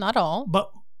all. but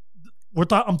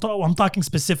I'm talking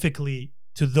specifically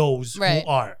to those Right. who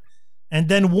are. And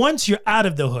then once you're out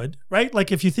of the hood, right?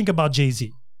 Like if you think about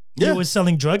Jay-Z, Yeah. he was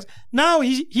selling drugs. Now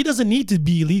he doesn't need to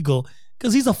be illegal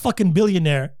because he's a fucking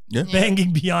billionaire Yeah.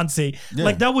 banging Beyonce. Yeah.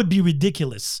 Like that would be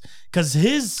ridiculous. Because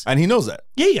And he knows that.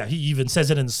 yeah, he even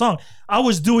says it in the song. I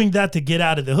was doing that to get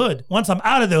out of the hood. Once I'm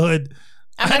out of the hood,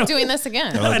 I'm I not don't- doing this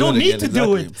again. I'm not I don't doing it need again, to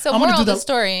do exactly. it. So I'm gonna moral do of the that.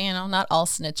 story, not all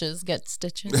snitches get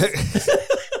stitches.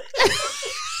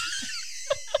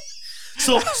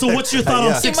 So what's your thought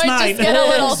Yeah. on You 6ix9ine? might just get a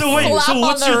little So wait, slap so on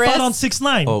what's the your wrist. thought on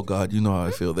 6ix9ine? Oh God, you know how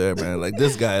I feel there, man. Like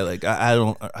this guy, like I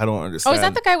don't understand. Oh, is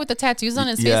that the guy with the tattoos on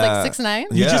his face, Yeah. like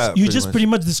 6ix9ine? You just pretty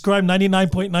much described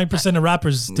 99.9% of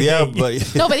rappers today. Yeah,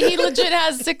 but No, but he legit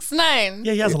has 6ix9ine.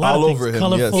 Yeah, he has a lot All of things. over him,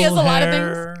 Colorful yes. He has a lot of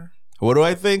hair. what do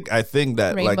I think? I think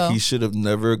that Rainbow. like he should have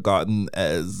never gotten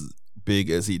as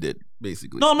big as he did,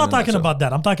 basically. No, I'm not in a talking nutshell. about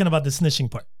that. I'm talking about the snitching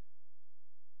part.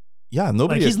 Yeah, Like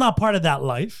nobody. he's not part of that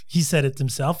life. He said it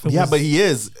himself. It yeah, was- but he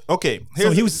is. Okay,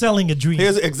 so he was selling a dream.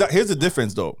 Here's the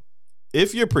difference though.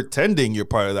 If you're pretending you're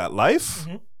part of that life,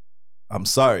 Mhm. I'm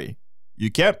sorry. You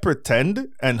can't pretend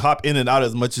and hop in and out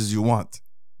as much as you want.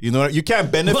 You know, you can't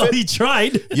benefit. Well, he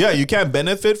tried. Yeah, you can't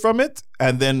benefit from it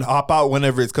and then hop out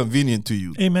whenever it's convenient to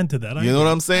you. Amen to that. You know what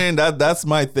I'm saying? That's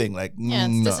my thing. Like, Yeah,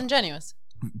 it's no. disingenuous.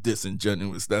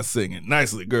 Disingenuous. That's singing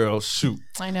nicely, girl. Shoot,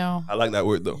 I know. I like that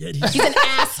word though. Yet he's, He's an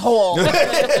asshole.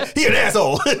 He an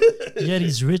asshole. yet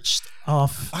he's rich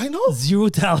off I know. zero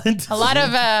talent. A lot of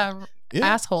Yeah.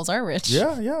 assholes are rich.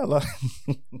 Yeah, yeah.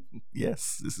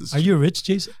 Yes, this is. Are you rich,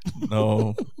 Jason?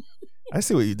 No, I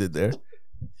see what you did there.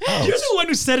 Ouch. You're the one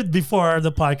who said it before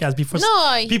the podcast. Before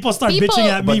No, people start people- bitching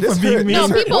at me But this for being hurt. me. No,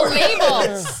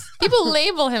 This people hurt.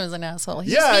 label him as an asshole.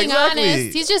 He's Yeah, just being exactly.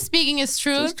 honest. He's just speaking his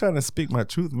truth. Just trying to speak my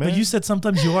truth, man. But you said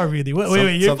sometimes you are really. Wait.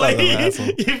 You're Sometimes I'm an playing.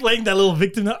 asshole. You're playing that little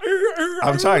victim.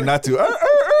 I'm trying not to.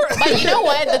 But you know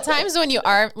what? The times when you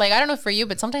are like, I don't know for you,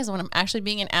 but sometimes when I'm actually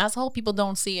being an asshole, people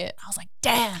don't see it. I was like,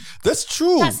 damn, That's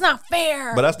true. that's not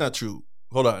fair. But that's not true.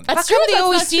 Hold on. That's How come true, they that's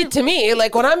always not see true. it to me?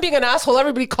 Like when I'm being an asshole,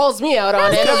 everybody calls me out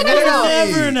on it. Because I don't know.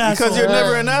 never an Because you're asshole.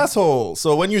 never an asshole.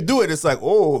 So when you do it, it's like,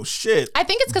 oh shit. I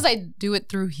think it's because I do it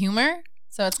through humor.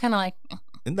 So it's kind of like,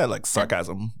 Isn't that like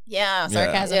sarcasm? yeah,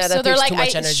 sarcasm. Yeah, that so they're takes like, too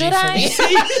much energy should for I? me.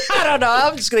 I don't know.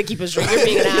 I'm just gonna keep it straight. You're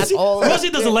being an asshole. Rosie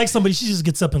doesn't like somebody. She just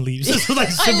gets up and leaves. It's like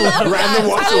simple. love that. Random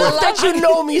walks I away. love that you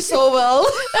know me so well.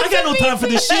 I got no time for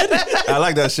this shit. I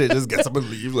like that shit. Just get up and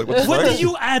leave. Like, what the What fuck? do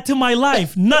you add to my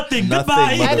life? Nothing. Nothing,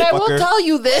 Goodbye. mother- And I will Motherfucker. tell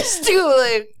you this too.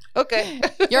 Like, okay.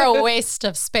 You're a waste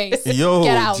of space. Yo,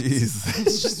 Get out.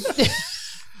 jeez.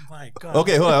 My God.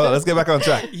 Okay, hold on. Let's get back on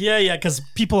track. Yeah, because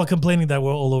people are complaining that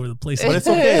we're all over the place. But it's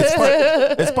okay.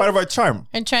 It's part of our charm.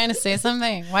 I'm trying to say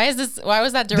something. Why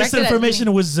was that This directed information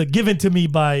at me? was given to me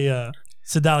by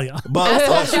Sedalia. But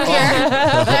Asshole junior.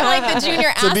 I'm like the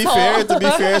junior to be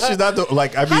asshole. fair, she's not the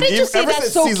like. I mean, How did you say ever that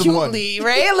since so season one. cutely,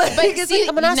 right? Like, it's See, like,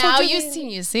 I'm an asshole now to you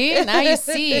me. see. Now you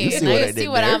see. You see now what you I see did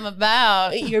what there? I'm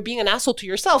about. You're being an asshole to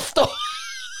yourself, though.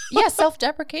 Yeah,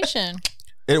 self-deprecation.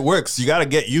 It works. You got to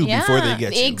get you before they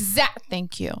get you. Exact.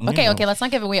 Thank you. You Okay, know. okay. Let's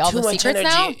not give away all Too the much secrets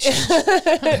now.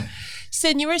 energy.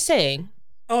 Sin, you were saying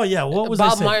Oh yeah, what was I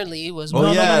Bob saying? Marley was Oh,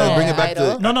 one yeah, of the bring it back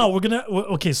to- idol. No, we're gonna.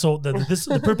 Okay, so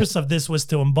the purpose of this was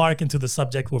to embark into the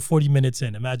subject. We're 40 minutes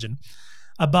in. Imagine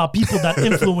about people that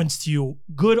influenced you,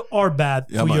 good or bad,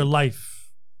 Yeah, through man.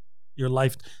 your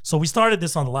life. So we started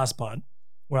this on the last pod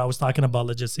where I was talking about,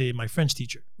 let's just say, my French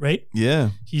teacher, right? Yeah.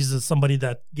 He's somebody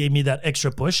that gave me that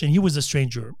extra push, and he was a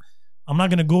stranger. I'm not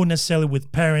gonna go necessarily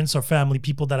with parents or family,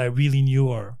 people that I really knew,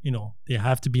 or they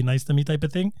have to be nice to me, type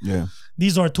of thing. Yeah.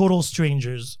 These are total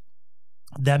strangers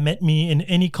that met me in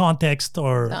any context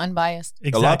or The unbiased.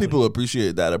 exactly. A lot of people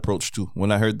appreciate that approach too. When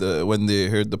they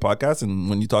heard the podcast and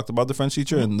when you talked about the French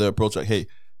teacher and the approach, like, hey,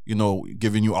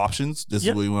 giving you options, this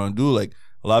Yeah. is what you want to do. Like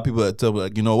a lot of people that tell me,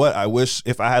 like, you know what? I wish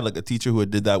if I had like a teacher who had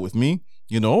did that with me,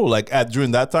 like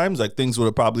during that times, like things would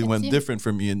have probably went yeah. different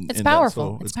for me. It's in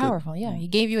powerful. That, so it's good. powerful. Yeah, he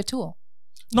gave you a tool.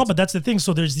 No, but that's the thing.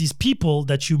 So there's these people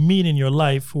that you meet in your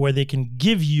life where they can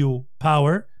give you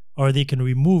power or they can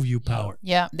remove you power.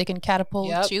 Yeah, they can catapult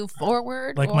Yep. you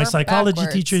forward. Like or my psychology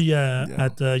backwards. teacher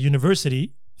at the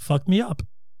university fucked me up.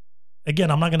 Again,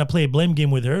 I'm not going to play a blame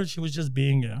game with her. She was just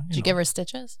being, Did you give her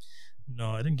stitches?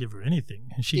 No, I didn't give her anything.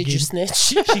 And she Did gave you snitch?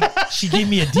 she gave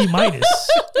me a D-.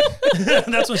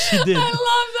 That's what she did. love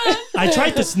that. I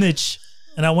tried to snitch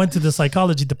and I went to the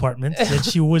psychology department and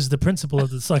she was the principal of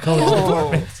the psychology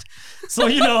department. So,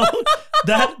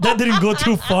 that didn't go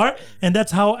too far. And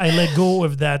that's how I let go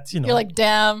of that, You're like,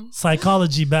 damn.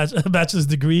 psychology bachelor's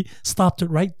degree. Stopped it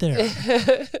right there.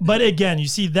 But again, you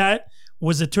see, that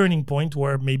was a turning point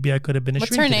where maybe I could have been a What's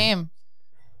her shrinking. name?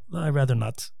 I'd rather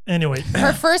not. Anyway.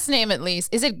 Her first name, at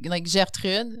least. Is it like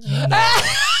Gertrude?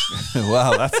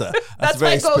 Wow, that's That's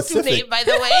very my go-to specific. name, by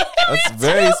the way. That's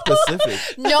very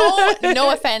specific.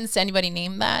 No offense to anybody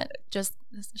named that. Just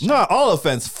Not all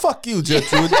offense. Fuck you,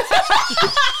 Gertrude.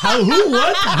 How? Who?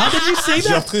 What? How did you say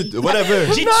that? Gertrude, whatever.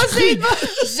 Gertrude.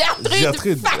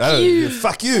 Gertrude. Fuck you.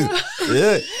 Fuck you.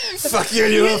 Yeah. Fuck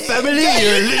your family,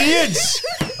 your lineage.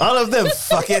 All of them.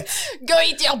 Fuck it. Go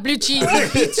eat your blue cheese,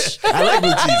 bitch. I like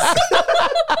blue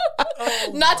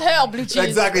cheese. Not her blue cheese.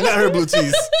 Exactly, not her blue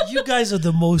cheese. You guys are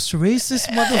the most racist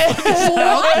motherfuckers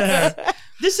out there.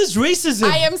 This is racism.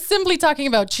 I am simply talking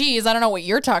about cheese. I don't know what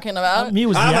you're talking about. Me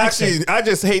was the accent. I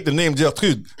just hate the name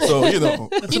Gertrude. So,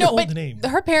 That's an old but name.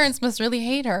 her parents must really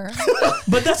hate her.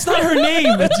 But that's not her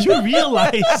name. Do you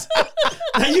realize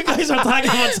that you guys are talking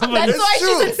about somebody? That's why true.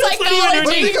 she's in That's not even her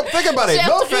psychology. name. Think about it.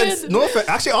 No Gertrude. offense. No offense.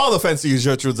 Actually, all offense to you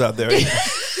Gertrudes out there.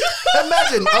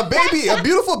 Imagine a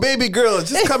beautiful baby girl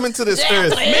just coming to this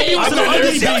earth. Maybe it was an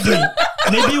ugly baby.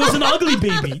 Maybe it was an ugly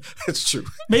baby. It's true.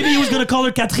 Maybe he was gonna call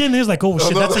her Catherine. He was like, oh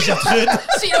shit, that's a Gertrude.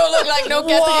 She don't look like no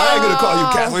Catherine. I ain't gonna call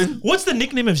you Catherine. What's the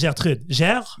nickname of Gertrude?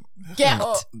 Gert?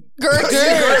 Gert. Gert.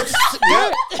 Gert.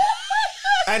 Yeah.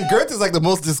 And Gert is like the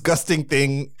most disgusting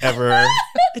thing ever.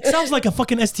 It sounds like a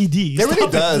fucking STD. It really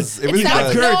Stop does. It really It's not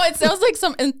does. Gert. No, it sounds like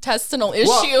some intestinal issue.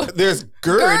 Well, there's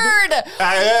GERD. Gerd.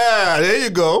 Yeah, there you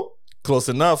go. Close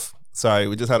enough. Sorry,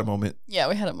 we just had a moment. Yeah,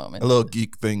 we had a moment. A little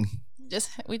geek thing.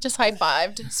 We just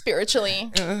high-fived spiritually.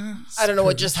 I don't know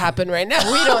what just happened right now.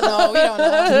 We don't know.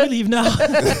 Can we leave now?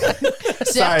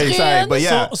 Sorry, but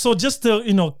yeah. So just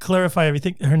to clarify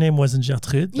everything, her name wasn't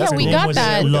Gertrude. Yeah, Her we name got was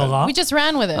that. Laura. We just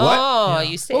ran with it. What? Oh, Yeah.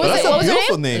 you say What was That's it? a What was her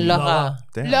beautiful name. Laura.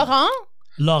 Damn. Laurent?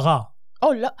 Laura.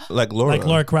 Oh, Like Laura. Like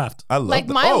Laura Kraft. I love Like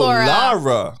that. my Laura.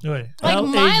 Laura. Right. Like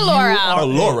my Laura. Oh,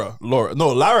 Laura. Laura. No,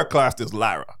 Lara Croft is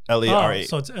Lara. L-A-R-A. Oh,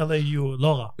 so it's L-A-U,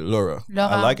 Laura. Laura. Laura.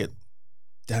 I like it.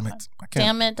 Damn it. I can't,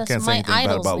 Damn it, that's can't say my anything bad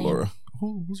idol's about name. Laura.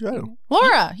 Who's your idol?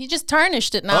 Laura. He just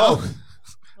tarnished it now. Oh.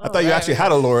 I thought you actually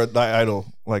had a Laura idol,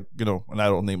 like, an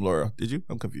idol named Laura. Did you?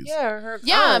 I'm confused. Yeah, her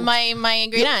Yeah, aunt. my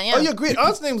great aunt. Yeah. Oh, your great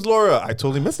aunt's name's Laura. I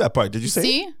totally missed that part. Did you say?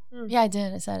 See? Yeah, I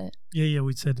did. I said it. Yeah,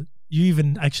 we said it. You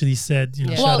even actually said,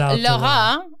 Yeah. shout Well, out to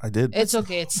Laura, I did. It's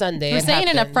okay. It's Sunday. we're It saying it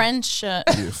in a happened. French.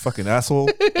 You fucking asshole.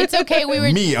 It's okay. We were.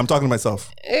 Me, I'm talking to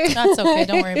myself. That's okay.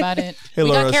 Don't worry about it. Hey, we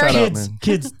Laura, got shout carried. out, kids. man.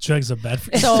 Kids, drugs are bad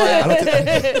for you. So I don't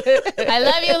think I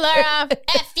love you, Laura.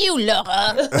 F you,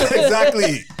 Laura.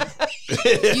 exactly.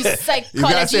 You gotta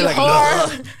psychology say like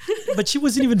whore. But she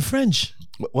wasn't even French.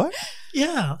 What?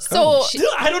 Yeah. So Still,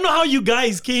 I don't know how you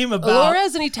guys came about. Laura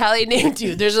is an Italian name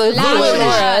too. There's a Laura.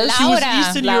 Laura. She was Laura.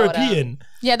 Eastern Laura. European.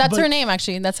 yeah, that's But- her name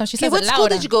actually. That's how she Okay, says what it. school Laura.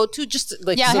 did you go to? Just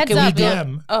like Yeah, so heads can we up, do- yeah.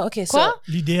 UDM. Oh, okay. So Quoi?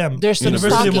 L'UDM. there's some University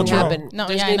of stalking Montreal. happening. No,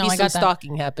 There's yeah, I gonna know, be I some got that.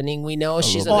 stalking happening. We know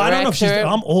she's a Oh, I don't know if she's. director.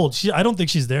 I'm old. I don't think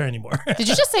she's there anymore. Did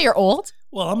you just say you're old?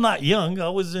 Well, I'm not young. I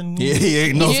was in. Yeah, he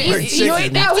ain't no You- spring you ain't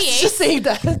chicken. that- I was just saying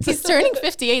that. He's turning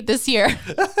 58 this year.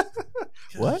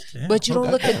 What? Yeah. But you don't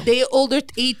look a day older,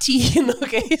 18.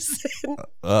 Okay.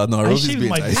 No, I Rosie's shaved being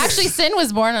my nice. beard. Actually, Sin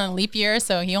was born on a leap year,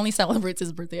 so he only celebrates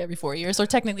his birthday every 4 years. So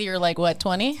technically, you're like, what,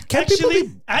 20?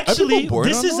 Actually, born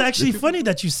this on is those? actually funny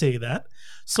that you say that.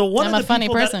 So one I'm of a the funny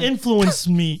people person. that influenced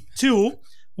me too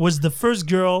was the first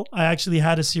girl I actually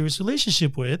had a serious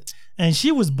relationship with, and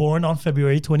she was born on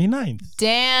February 29th.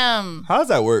 Damn. How does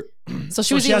that work? So she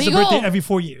So was she has a illegal. birthday every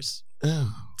 4 years.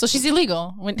 So she's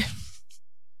illegal.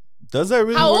 Does that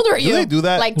really How work? old are you? Do they do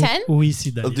that? Like 10? We see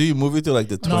that. Or do you move it to like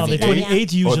the 28th? No, the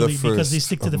 28th usually because they 1st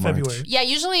stick to of the March? February. Yeah,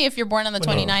 usually if you're born on the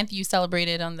Well, no. 29th, you celebrate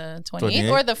it on the 28th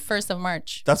 28th? or the 1st of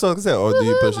March. That's what I said. Or do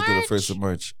you Woohoo, push it to the March. 1st of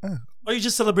March? Or you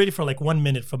just celebrate it for like 1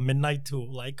 minute from midnight to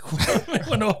like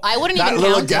I wouldn't That even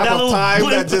little count gap it. That of little time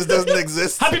blip. that just doesn't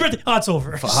exist. Happy birthday. Oh, it's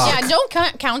over. Yeah, don't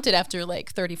count it after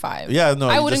like 35. Yeah, no,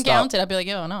 I you wouldn't just count stop. it. I'd be like,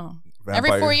 oh no.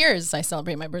 Vampire. Every 4 years, I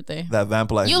celebrate my birthday. That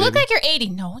vamp life. You look baby. like you're 80.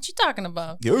 No, what you talking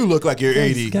about? You look like you're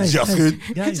 80. Just good.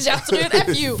 guys, Gertrude,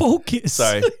 F you. focus.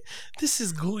 Sorry. This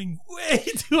is going way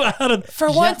too out of.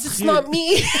 For once, it's not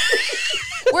me.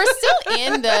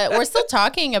 We're still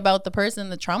talking about the person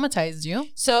that traumatized you.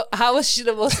 So how was she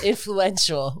the most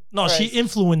influential? No, for she us?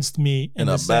 influenced me In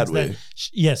the a sense bad way. that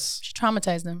yes, She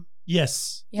traumatized him.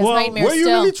 yes. He has nightmares were you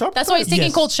still. really traumatized? That's why he's taking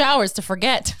Yes. cold showers to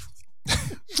forget.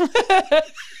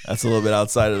 That's a little bit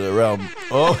outside of the realm.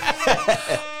 Oh,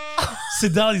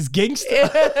 Sidali's gangster.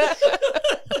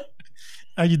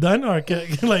 Are you done or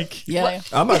like? Yeah.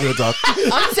 I'm not going to talk.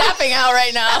 I'm tapping out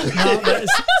right now. No,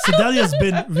 Sedalia has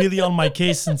been really on my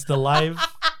case since the live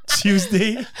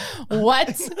Tuesday.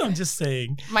 What? I'm just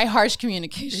saying. My harsh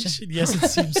communication. Yes, it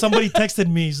seems. Somebody texted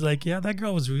me. He's like, "Yeah, that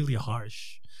girl was really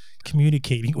harsh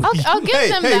communicating with you." I'll give Hey,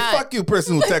 them hey, that. fuck you,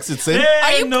 person who texted Sin.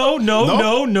 Hey, no.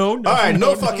 All right,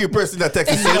 no, fuck you, person that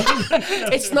texted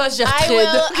Sin. It's not just I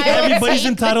will Everybody's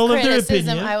take entailed the of their criticism.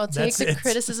 opinion. I will take That's the it.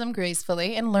 criticism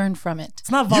gracefully and learn from it.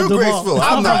 It's not You're Valdemar. graceful. It's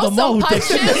I'm not. Valdemar who Throw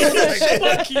some texted me.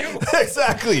 Fuck you.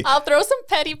 Exactly. I'll throw some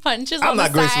petty punches I'm on the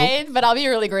not graceful. side, but I'll be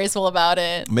really graceful about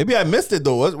it. Maybe I missed it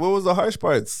though. What was the harsh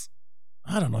parts?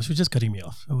 I don't know. She was just cutting me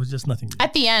off. It was just nothing.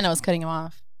 At the end, I was cutting him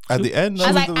off. At the end I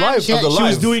of was the like, live. she- Of the She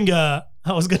was live. doing. I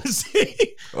was gonna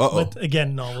say, Uh-oh. but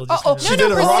again, no. We'll just Uh-oh. kinda- She No,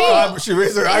 did a rock. proceed. Eyebrow. She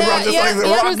raised her eyebrow just like the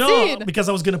rock. No, Proceed. because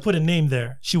I was gonna put a name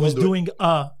there. She was Don't do doing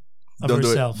of Don't do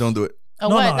herself. it. Don't do it. Oh,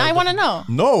 No, what? no, I want to know.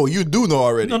 No, you do know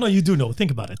already. No, you do know.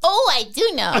 Think about it. Oh, I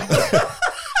do know.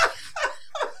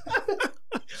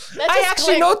 I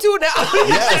actually know too now.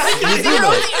 Yes, you do know.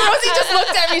 Rosie just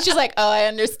looked at me. She's like, "Oh, I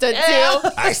understood too."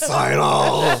 I saw it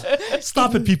all.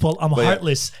 Stop it, people. I'm yeah.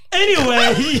 heartless.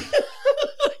 Anyway,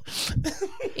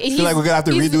 He's, feel like we're gonna have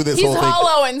to redo this whole He's thing.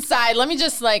 hollow inside. Let me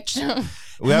just like.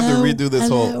 We have to redo this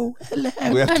whole.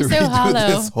 We have I'm to so redo hollow.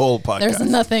 this whole podcast. There's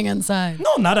nothing inside.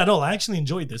 no, not at all. I actually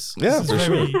enjoyed this. Yeah, This for is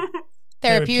sure.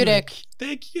 Therapeutic.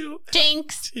 Thank you.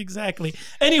 Jinx. Exactly.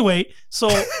 Anyway, so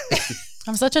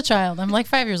I'm such a child. I'm like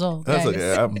 5 years old. That's guys.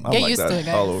 okay. I'm Get like used that to it,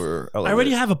 guys. all over. I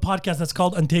already have a podcast that's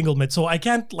called Untanglement, so I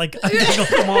can't like untangle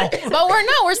them all. But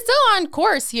we're still on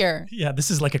course here. Yeah, this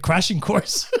is like a crashing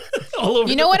course all over.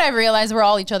 You know what? I realized we're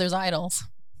all each other's idols.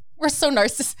 We're so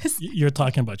narcissistic. You're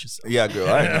talking about yourself. Yeah, girl.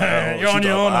 I know. You're on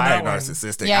your own on I that ain't one.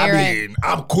 narcissistic. Yeah, you're I right. mean,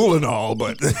 I'm cool and all,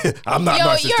 but I'm not Yo,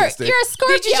 narcissistic. you're a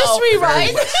Scorpio. Did you just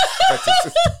rewind?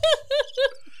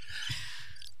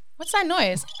 What's that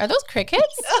noise? Are those crickets?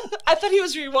 I thought he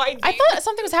was rewinding. I thought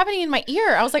something was happening in my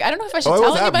ear. I was like, I don't know if I should Oh, it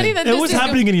tell was anybody happening. that It this was is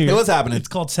happening in here. It was happening. It's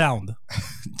called sound.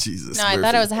 Jesus. No, I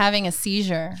thought I was having a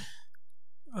seizure.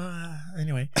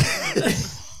 Anyway.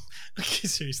 Okay,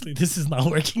 seriously, this is not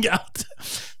working out.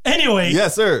 Anyway,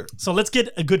 Yes, sir. so let's get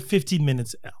a good 15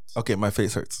 minutes out. Okay, my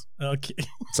face hurts. Okay.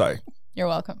 Sorry. You're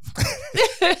welcome.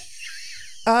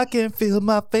 I can feel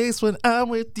my face when I'm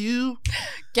with you.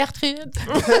 Gertrude.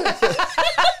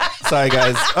 Sorry,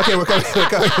 guys. Okay, we're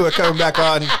coming back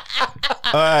on.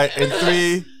 All right, in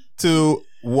 3, 2,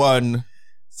 1.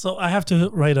 So I have to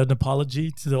write an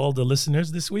apology to all the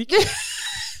listeners this week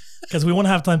because we won't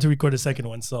have time to record a second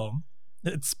one. So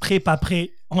it's prêt, pas prêt,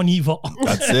 on y va.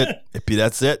 That's it. Et puis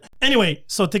that's it. Anyway,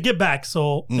 so to get back,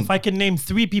 so if I can name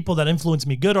 3 people that influenced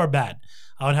me, good or bad,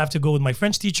 I would have to go with my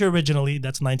French teacher originally.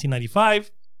 That's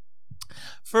 1995.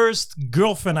 First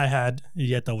girlfriend I had,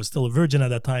 yet I was still a virgin at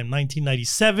that time,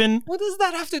 1997. What does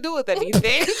that have to do with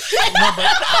anything?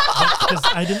 Because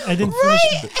I didn't finish.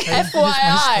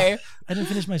 FYI. I didn't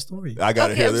finish my story. I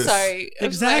gotta Okay, hear I'm this. sorry. I'm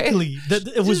Exactly.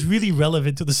 It was really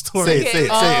relevant to the story. Say it, say it, say it.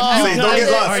 Oh, Say it. Don't Guys get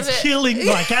are lost. killing.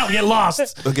 No, I can't get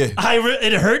lost. Okay.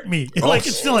 It hurt me. Like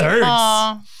it still hurts.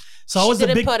 Aw. So I was She a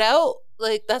didn't big. put out?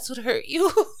 Like, that's what hurt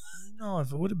you? No,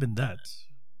 if it would have been that,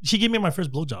 she gave me my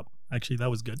first blowjob. Actually, that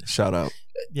was good. Shout out.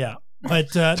 Yeah.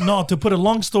 But no, to put a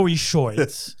long story short,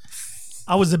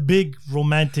 I was a big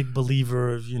romantic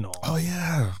believer of, Oh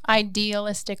yeah.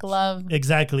 Idealistic love.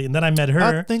 Exactly. And then I met her.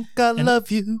 I think I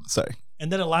love you. Sorry.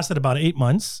 And then it lasted about 8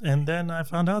 months. And then I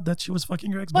found out that she was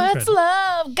fucking her ex-boyfriend. What's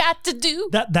love got to do?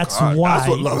 That's God, why. That's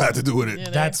what love had to do with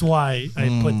it. That's why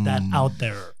I put that out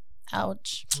there.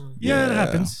 Ouch. Yeah, it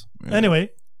happens. Yeah. Anyway,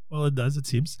 well, it does, it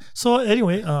seems. So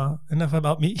anyway, enough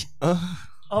about me.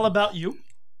 All about you.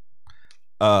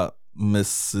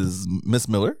 Miss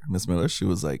Miller. She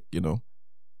was like,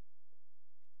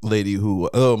 lady who,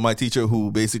 my teacher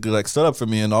who basically like stood up for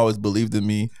me and always believed in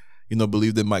me,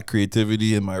 believed in my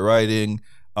creativity and my writing.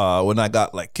 When I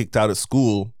got like kicked out of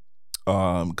school,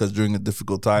 because during a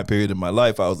difficult time period in my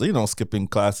life, I was, skipping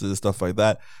classes, stuff like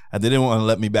that. And they didn't want to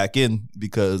let me back in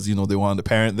because, they wanted a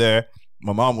parent there.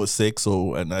 My mom was sick,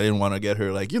 and I didn't want to get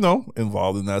her like,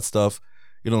 involved in that stuff.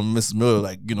 Mrs. Miller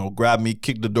like, grabbed me,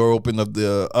 kicked the door open of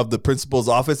the principal's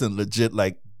office and legit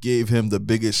like gave him the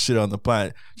biggest shit on the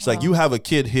planet. She's like, you have a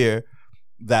kid here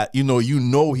that,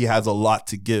 he has a lot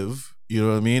to give. You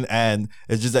know what I mean? And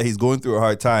it's just that he's going through a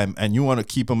hard time and you want to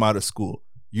keep him out of school.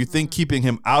 You think keeping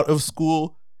him out of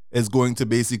school is going to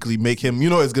basically make him,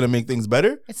 it's going to make things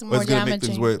better? It's more going to make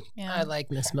things worse? Yeah. I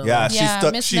like Miss Miller. Yeah, Yeah,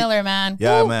 Miss Miller, man.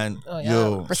 Yeah, Woo. man. Oh, yeah.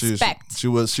 Yo, Respect. She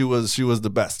was the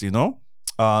best,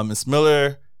 Miss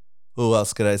Miller. Who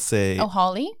else could I say? Oh,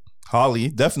 Holly. Holly,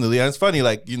 definitely. And it's funny,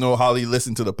 like, Holly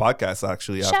listened to the podcast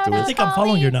actually Shout afterwards. I think I'm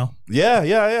following her now. Yeah.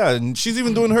 And she's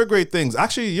even doing her great things.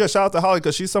 Actually, yeah, shout out to Holly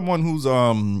because she's someone who's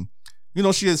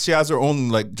she has her own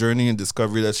like journey and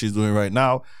discovery that she's doing right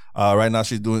now. Right now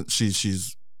she's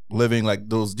living like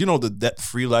those, the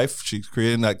debt-free life. She's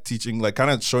creating like teaching, like kind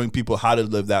of showing people how to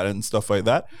live that and stuff like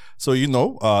that. So,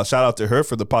 shout out to her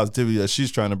for the positivity that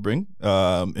she's trying to bring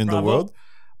in the world.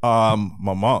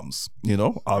 My mom's,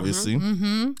 obviously.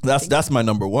 Mm-hmm. That's my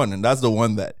number one. And that's the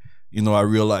one that, I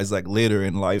realized like later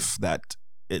in life that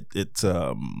it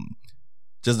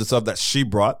just the stuff that she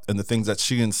brought and the things that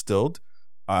she instilled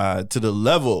to the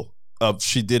level of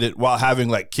she did it while having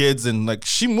like kids, and like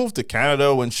she moved to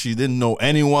Canada when she didn't know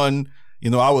anyone.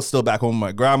 I was still back home with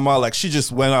my grandma. Like she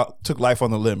just went out, took life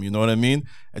on the limb, you know what I mean?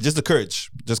 And just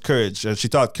courage. And she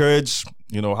taught courage,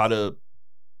 how to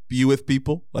be with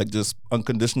people, like just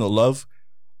unconditional love,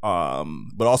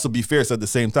 but also be fierce at the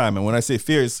same time. And when I say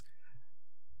fierce,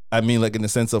 I mean like in the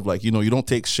sense of like, you don't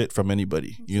take shit from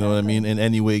anybody, you know what I mean? In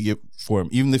any way, form.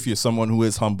 Even if you're someone who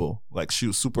is humble, like she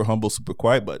was super humble, super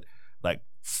quiet, but like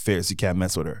fierce, you can't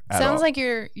mess with her at Sounds all. like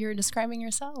you're describing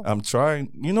yourself. I'm trying,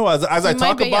 as I You talk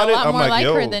might be about a it, lot I'm more like, like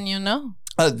yo, her than you know.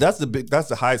 that's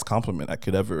the highest compliment I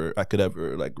could ever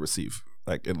like receive,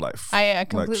 like in life. I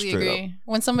completely straight agree.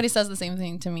 When somebody says the same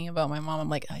thing to me about my mom, I'm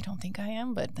like, I don't think I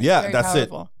am, but that's Yeah, very that's it.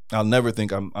 powerful. I'll never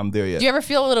think I'm there yet. Do you ever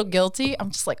feel a little guilty? I'm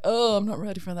just like, oh, I'm not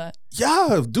ready for that. Yeah,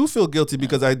 I do feel guilty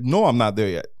because I know I'm not there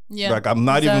yet. Yeah, Like I'm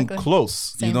not exactly. even close.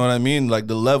 Same. You know what I mean? Like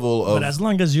the level of But as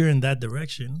long as you're in that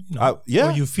direction, yeah.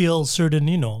 or you feel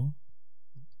certain,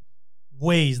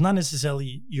 ways, not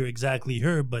necessarily you're exactly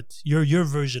her, but you're your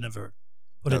version of her.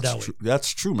 Put it that way. true.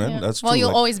 That's true, man. Yeah. That's Well, true. you'll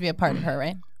Like, always be a part of her,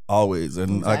 right? always.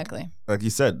 And Exactly. like you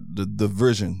said, the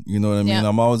version. You know what I mean? Yeah.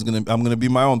 I'm gonna be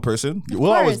my own person.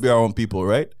 We'll always course. be our own people,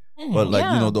 right? But like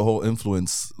Yeah. the whole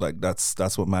influence, like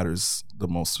that's what matters the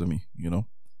most for me.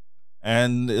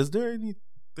 And is there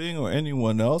anything or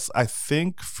anyone else? I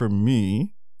think for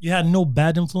me, You had no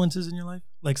bad influences in your life,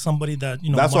 like somebody that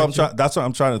that's what I'm marked you? trying. That's what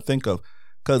I'm trying to think of.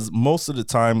 Because most of the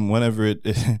time, whenever it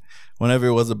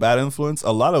was a bad influence,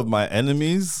 a lot of my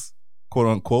enemies, quote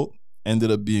unquote,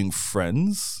 ended up being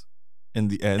friends in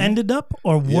the end. Ended up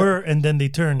or were, and then they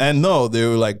turned. And no, they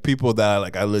were like people that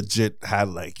like I legit had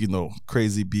like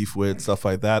crazy beef with, stuff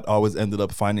like that. Always ended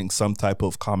up finding some type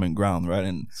of common ground, right?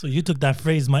 And So you took that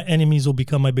phrase, "My enemies will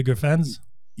become my bigger fans."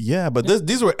 yeah, but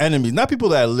these were enemies, not people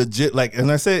that are legit like.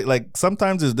 And I say like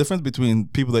sometimes there's a difference between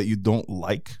people that you don't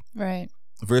like Right.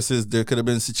 versus there could have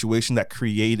been a situation that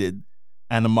created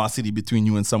animosity between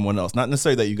you and someone else. Not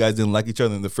necessarily that you guys didn't like each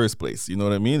other in the first place. You know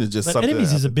what I mean? It's just But something.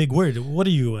 enemies that is a happened. big word. What are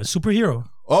you, a superhero?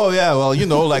 Oh yeah, well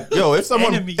like if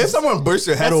someone Enemies. bursts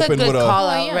your head That's a open good with a call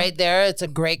Oh, out yeah. right there. It's a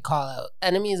great call out.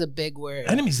 Enemy is a big word.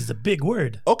 Enemies is a big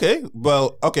word. okay,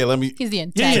 let me He's the Yeah,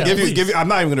 antagonist. give you. I'm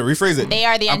not even gonna rephrase it. They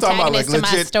are the I'm talking about, antagonists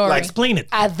to my story. Like, Explain it.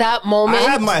 At that I moment,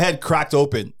 had my head cracked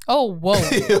open. Oh, whoa.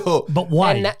 Yo, But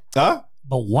why? and huh?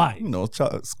 But why?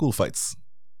 School fights.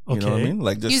 You Okay. know what I mean?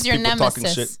 Like just Use your people talking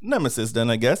nemesis. shit. Nemesis, then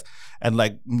I guess. And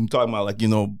like talking about like,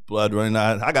 blood running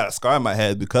out. I got a scar on my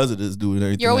head because of this dude and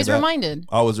everything. You're always like that. reminded.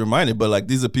 I was reminded, but like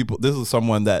these are people, this is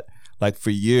someone that like for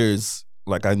years,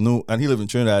 Like I knew, and he lived in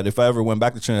Trinidad. If I ever went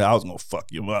back to Trinidad, I was gonna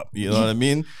fuck him up. You know what I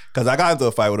mean? Because I got into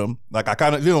a fight with him. Like I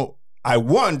kind of, I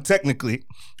won technically,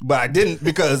 but I didn't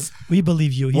because We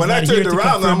believe you. He's when I not here turned to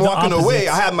around and I'm confirm the walking away,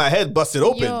 opposites. I had my head busted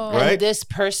open, Yo. right? And this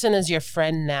person is your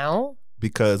friend now?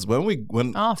 Because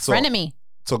when Oh, so, frenemy.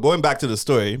 so going back to the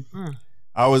story,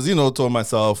 I was, told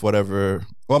myself, whatever.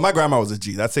 Well, my grandma was a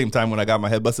G. That same time when I got my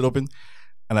head busted open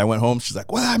and I went home, she's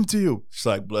like, what happened to you? She's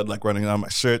like, blood like running down my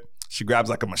shirt. She grabs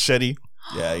like a machete.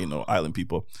 Yeah, island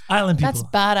people. Island people. That's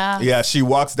badass. Yeah, she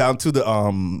walks down to the,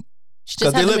 She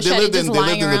because just had the machete just they lived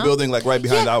lying in the around. building like right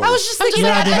behind ours. I was just thinking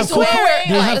Yeah, that. they I have, swear.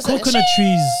 they have Like, coconut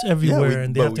trees everywhere, we-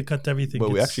 and they but have to we- cut everything. But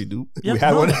we It's- actually do. Yeah, we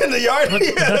had no. one in the yard. But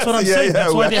that's what I'm saying.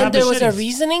 That's why they have And there was a machetes.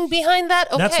 reasoning behind that?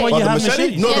 Okay. That's why Oh, you the have machete?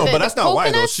 machetes. No, Yeah, no, the- but that's the not why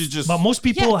though. coconuts? She just But most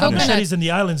people Yeah, have coconut. machetes in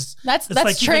the islands. That's It's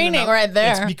like even training right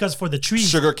there. It's because for the trees.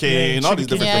 sugar cane, all these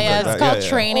sugar different cane. Yeah, things yeah, like it's that. called Yeah, yeah.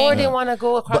 training. Or they want to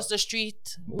go across the street.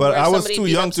 But where I was somebody too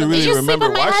beat young up to somebody. really Did you remember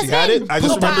sleep with my why she had it. husband? I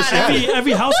just remember she had it.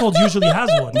 Every household usually has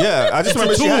one. Yeah, I just It's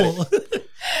remember a she had it. tool.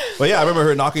 But yeah, I remember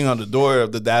her knocking on the door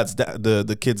of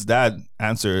the kid's dad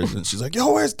answers, and she's like,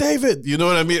 "Yo, where's David?" You know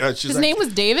what I mean? She's His like, name was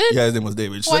David? Yeah, his name was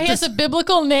David. She's Why like, he has a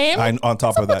biblical name? on top What's of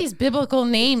up with that, these biblical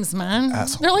names, man?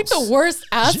 Assholes. They're like the worst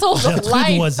assholes of Gertrude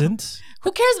life. wasn't.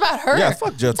 Who cares about her? Yeah,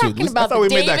 fuck Gertrude. Talking I about thought the we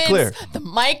made that Davids, clear. the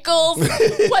Michaels.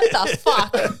 What the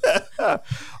fuck?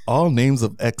 all names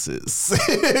of exes.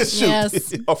 Shoot.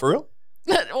 Yes. Oh, for real?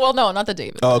 Well, no, not the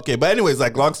David. Oh, okay, but anyways,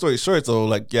 like long story short, so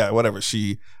like yeah, whatever.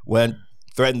 She went,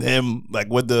 threatened him like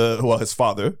with his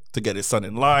father to get his son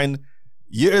in line.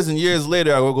 Years and years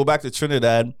later, I will go back to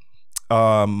Trinidad,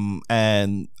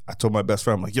 and I told my best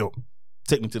friend, I'm like, "Yo,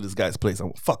 take me to this guy's place. I'm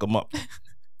gonna fuck him up."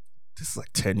 This is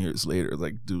like 10 years later.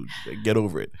 Like, dude, like, get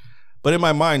over it. But in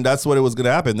my mind, that's what it was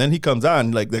gonna happen. Then he comes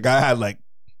on, like the guy had like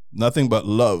nothing but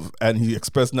love, and he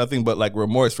expressed nothing but like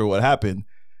remorse for what happened.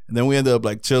 And then we ended up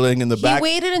like chilling in the He back.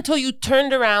 waited until you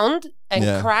turned around and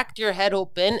Yeah. cracked your head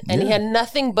open, and he Yeah. had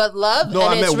nothing but love, No, and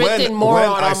I it's meant written when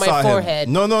moron I on saw my him. forehead.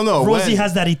 No. Rosie when-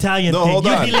 has that Italian No, thing. hold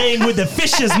You on. be laying with the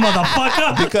fishes,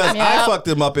 motherfucker. because Yeah. I fucked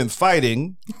him up in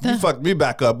fighting. He fucked me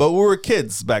back up. But we were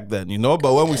kids back then,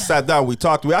 But when we sat down, we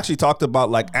actually talked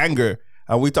about like anger.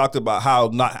 And we talked about how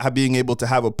not being able to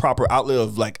have a proper outlet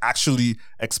of like actually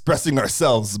expressing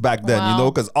ourselves back then, Wow.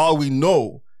 Because all we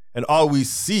know and all we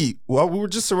see, well, we were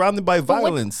just surrounded by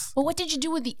violence. But what did you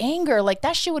do with the anger? Like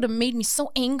that shit would have made me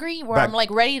so angry where Back- I'm like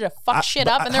ready to fuck shit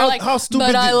but up, and they're how- like, how stupid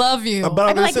 "But I do- love you." But I'm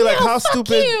I'd be gonna say like "No, how fuck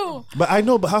stupid. you." But I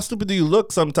know, but how stupid do you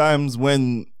look sometimes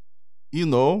when,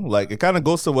 like it kind of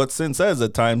goes to what Sin says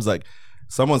at times, like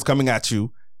someone's coming at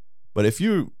you, but if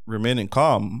you remaining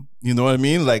calm, you know what I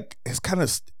mean? Like it's kind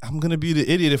of, I'm gonna be the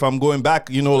idiot if I'm going back,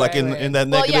 like Right, in that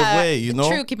Well, negative yeah, way,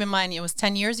 True. Keep in mind, it was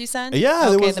 10 years. You said. Yeah,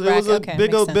 Okay, it was the a bracket.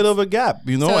 big makes bit sense. of a gap,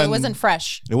 So it and wasn't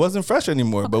fresh. It wasn't fresh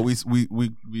anymore, but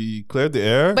we cleared the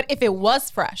air. But if it was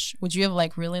fresh, would you have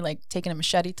like really like taken a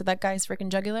machete to that guy's freaking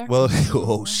jugular? well,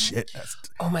 oh shit,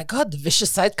 Oh my God, the vicious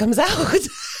side comes out.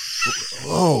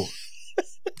 whoa.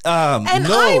 And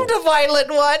no, I'm the violent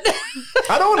one.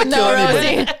 I don't want to kill no,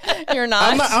 anybody. Rosie, you're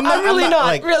not. I'm really not.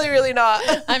 like- Really, really not.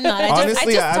 I'm not.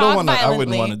 Honestly, I just don't talk want to. I wouldn't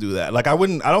violently. want to do that. Like, I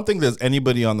don't think there's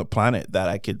anybody on the planet that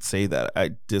I could say that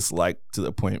I dislike to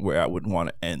the point where I would want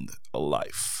to end a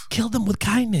life. Kill them with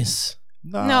kindness.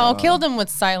 No, kill them with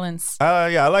silence.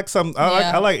 Yeah, I like some.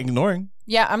 Yeah. I like ignoring.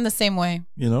 Yeah, I'm the same way.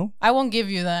 I won't give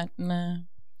you that. Nah.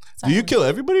 Do you Silence. kill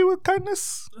everybody with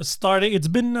kindness? Starting, it's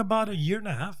been about a year and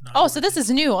a half now. Oh, so this is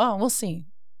new. Oh, we'll see.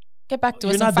 Get back to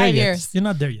You're us not in there 5 yet. years. You're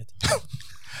not there yet.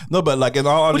 No, but like in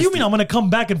all honesty, What do you mean I'm gonna come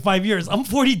back in 5 years? I'm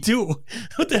 42.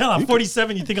 What the hell? I'm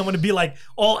 47. You think I'm gonna be like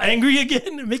all angry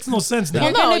again? It makes no sense now.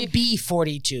 You're no, gonna you- be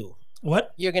 42.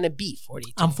 What? You're gonna be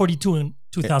 42. I'm 42 in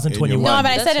 2021. Wow. No,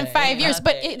 but I That's said in right. 5 years. Not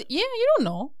But there. you don't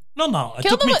know. No. It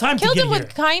Kill took them me with, time to kill get them here.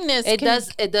 with kindness. It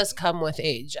can- does come with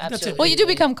age. Absolutely. Well, you do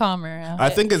become calmer. Yeah. I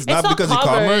think it's not not because you're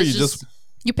calmer, calmer. it's You just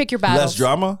You pick your battles. less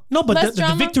drama. No, but Less the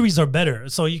drama? victories are better.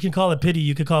 So you can call it pity.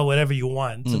 You can call it whatever you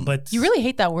want. But You really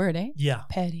hate that word, eh? yeah,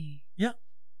 Petty.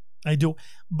 I do.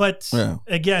 But Yeah.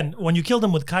 again, when you kill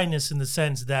them with kindness, in the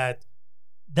sense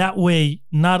that way,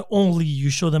 not only you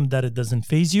show them that it doesn't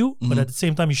phase you, but Mhm. at the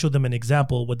same time you show them an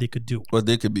example of what they could do. What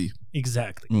they could be.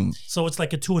 Exactly. Mm. So it's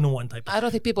like a 2-in-1 type. I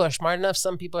don't think people are smart enough.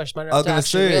 Some people are smart I enough was to gonna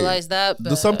actually say, realize that. Do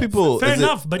But some people? Fair is it,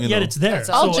 enough, but you yet know, it's there. That's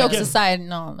All So jokes again- aside,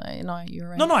 no, you're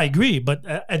right. No, I agree. But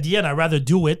at the end, I'd rather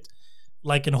do it,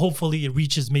 like, and hopefully it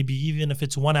reaches maybe even if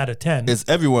it's 1 out of 10. Is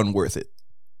everyone worth it?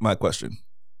 My question.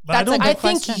 But I That's a don't. I good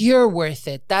think question. you're worth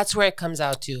it. That's where it comes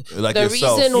out to. Like the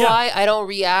yourself. reason Yeah. why I don't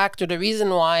react, or the reason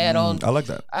why I don't, I like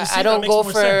that. You see, I that don't makes go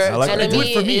more for sense. I like that. I do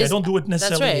enemy. it for me. I is- don't do it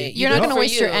necessarily. right. You're not Good going to for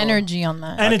waste your you. energy on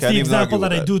that. And I it's can't the even example argue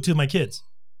that I with do to my kids.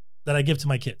 that I give to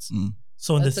my kids. Mm.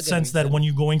 So in That's the a good sense that reason. when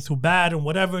you're going through bad and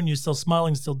whatever, and you're still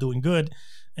smiling, still doing good,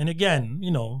 and again,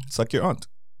 It's like your aunt.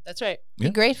 That's right. Be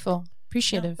grateful,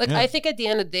 appreciative. Like Yeah. I think at the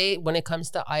end of the day, when it comes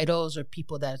to idols or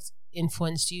people that's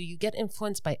influenced you, you get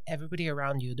influenced by everybody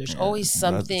around you. There's Yeah, always that's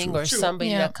something true. or True. somebody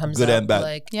Yeah. that comes Good up and bad.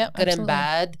 like Yeah, good and absolutely.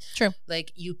 bad. True.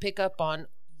 Like you pick up on,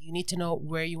 you need to know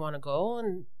where you want to go,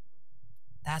 and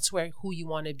that's where who you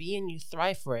want to be, and you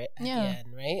thrive for it at Yeah. the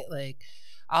end, right? Like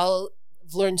I've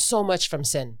learned so much from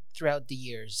Sin throughout the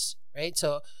years, right?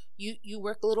 So you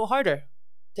work a little harder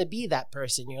to be that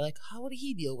person. You're like, how would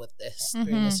he deal with this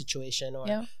during this Mhm. situation? Or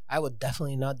Yeah. I would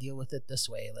definitely not deal with it this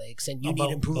way. Like, Sin, you But-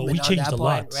 need improvement but we on changed that a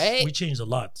point, lot, right? We changed a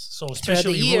lot. So the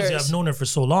especially Rosie, years. I've known her for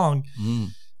so long.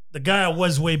 Mm. The guy I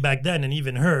was way back then, and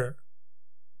even her,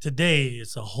 today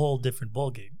it's a whole different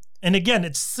ballgame. And again,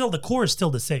 it's still the core is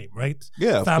still the same, right?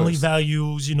 Yeah, of Family course.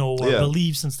 values, our Yeah.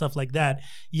 beliefs and stuff like that.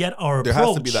 Yet our There approach,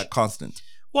 has to be that constant.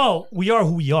 well, we are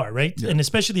who we are, right? Yeah. And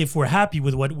especially if we're happy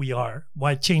with what we are,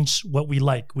 why change what we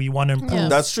like? We want to improve. Yeah.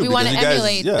 That's true. We want to because you guys-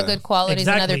 emulate yeah. the good qualities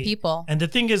in other Exactly. people. And the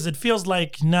thing is, it feels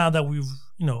like now that we've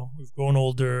grown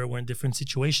older, we're in different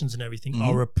situations and everything. Mhm.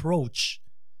 Our approach,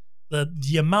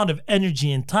 the amount of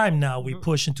energy and time now we Mhm.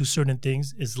 push into certain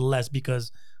things is less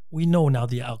because we know now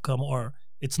the outcome or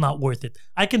it's not worth it.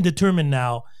 I can determine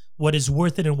now what is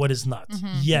worth it and what is not.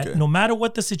 Mhm. Yet, Okay. no matter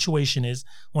what the situation is,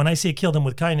 when I say kill them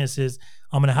with kindness, is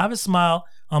I'm gonna have a smile.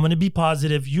 I'm gonna be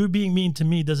positive. You being mean to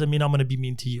me doesn't mean I'm gonna be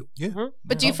mean to you. Yeah. Mhm.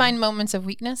 But do you find moments of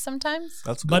weakness sometimes?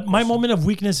 That's a good But my question. moment of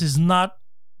weakness is not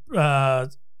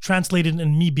translated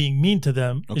in me being mean to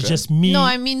them. It's Okay. just me. No,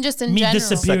 I mean just in me general.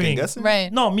 disappearing. Second guessing?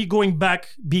 Right. No, me going back,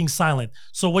 being silent.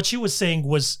 So what she was saying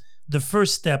was the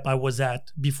first step I was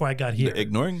at before I got here. The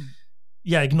ignoring.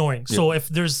 Yeah, ignoring. So if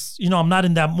there's, I'm not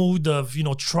in that mood of,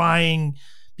 trying,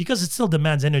 because it still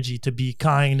demands energy to be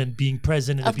kind and being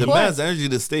present. And Of to be, course. Demands energy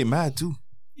to stay mad too.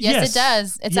 Yes, it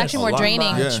does. It's Yes. actually A more lot.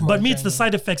 draining. Yeah. But me, it's the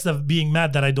side effects of being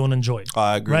mad that I don't enjoy.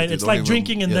 I agree. Right? with you. It's Don't like even-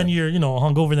 drinking and yeah. then you're,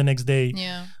 hungover the next day.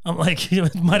 Yeah. I'm like, you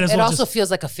might as It well also just. feels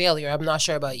like a failure. I'm not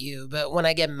sure about you, but when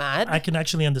I get mad, I can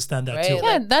actually understand that Right? too. Yeah,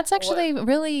 Like, that's actually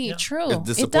really Yeah. true.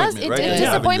 It's It does. disappointment, right? It's Yeah.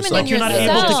 disappointment Like in You're not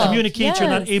yourself. able to communicate. You're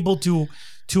not Yes. able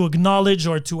to acknowledge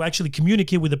or to actually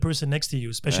communicate with the person next to you.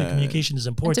 Especially Yeah. communication is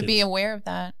And important. to be aware of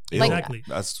that. Ew, Like, Exactly.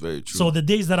 That's very true. So the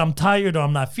days that I'm tired or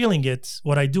I'm not feeling it,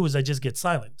 what I do is I just get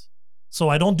silent. So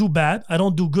I don't do bad. I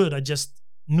don't do good. I just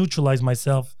neutralize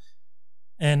myself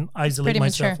and isolate pretty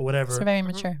myself mature. or whatever. It's very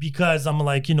mature. Because I'm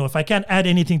like, if I can't add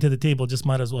anything to the table, just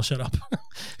might as well shut up.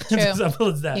 True. It's as simple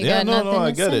as that. You yeah, got no, nothing I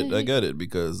to get it. say. I get it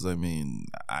because I mean,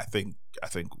 I think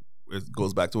it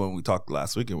goes back to when we talked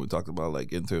last week and we talked about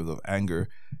like in terms of anger.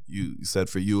 You said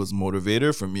for you as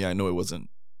motivator. For me, I know it wasn't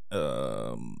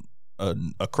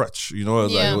a crutch. It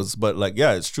was like Yeah. it was, but like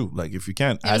yeah, it's true. Like if you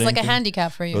can't, It add was like a anything,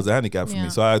 handicap for It you. was a handicap for Yeah. me.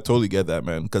 So I totally get that,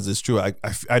 man, because it's true.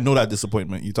 I know that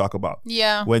disappointment you talk about.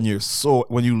 Yeah. When you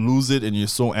lose it and you're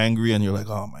so angry and you're like,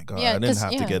 oh my god, Yeah, I didn't 'cause-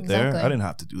 have to yeah, get there. exactly. I didn't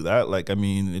have to do that. Like, I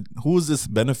mean, who is this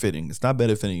benefiting? It's not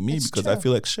benefiting me It's because I true.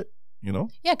 feel like shit.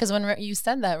 Yeah, because when you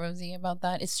said that, Rosie, about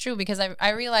that, it's true because I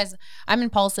realize I'm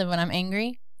impulsive when I'm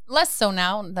angry. Less so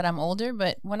now that I'm older,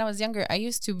 but when I was younger, I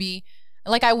used to be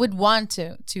like I would want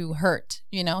to hurt,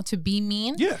 to be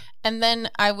mean. Yeah. And then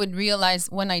I would realize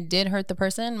when I did hurt the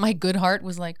person, my good heart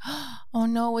was like, oh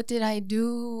no, what did I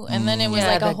do? And then it was Yeah,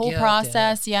 like a the whole guilt,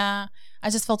 process. Yeah. I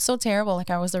just felt so terrible.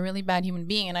 Like I was a really bad human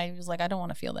being. And I was like, I don't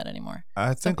want to feel that anymore.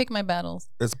 I So think pick my battles.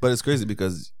 it's crazy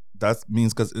because that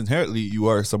means because inherently you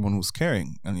are someone who's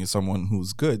caring and you're someone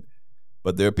who's good,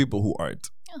 but there are people who aren't.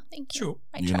 Oh, thank you. True.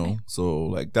 I You try. know, so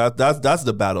like that's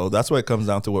the battle. That's why it comes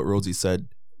down to what Rosie said.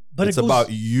 But It's it goes,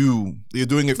 about you. You're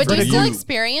doing it But for do you you. still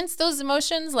experience those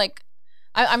emotions? Like,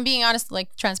 I'm being honest,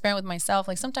 like transparent with myself.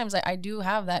 Like sometimes I do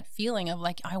have that feeling of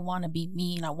like, I want to be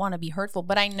mean. I want to be hurtful.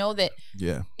 But I know that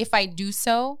Yeah. if I do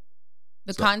so,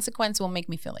 the So- consequence will make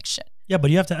me feel like shit. yeah, but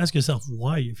you have to ask yourself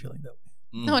why you're feeling that way.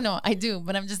 No, I do.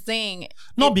 But I'm just saying.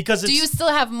 No, because do it's you still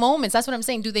have moments? That's what I'm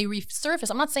saying. Do they resurface?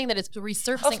 I'm not saying that it's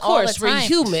resurfacing of course, all the we're time.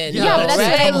 human. Yeah, Yeah, but that's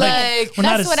right. what I I'm mean. like, we're not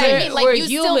That's as what I serious. mean. Like We're you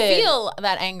still human. feel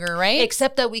that anger, right?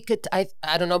 Except that we could, I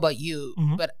don't know about you,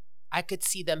 Mhm. but I could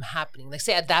see them happening. Like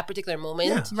say at that particular moment,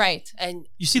 Yeah. Right. and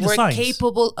You see the we're signs.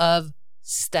 capable of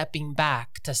stepping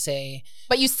back to say,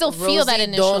 But you still feel that Rosie,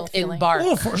 initial don't feeling. embark.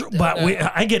 Oh, for sure. But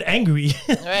I get angry.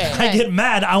 I Right. get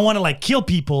mad. I want to like kill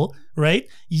people, right?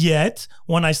 Yet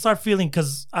when I start feeling,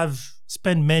 because I've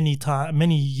spent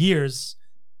many years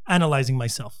analyzing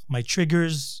myself, my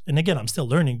triggers, and again, I'm still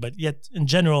learning, but yet in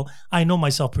general, I know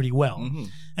myself pretty well. Mhm.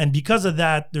 And because of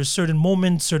that, there's certain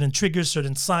moments, certain triggers,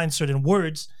 certain signs, certain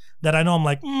words that I know I'm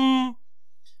like,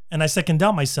 and I second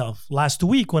doubt myself. Last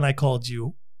week when I called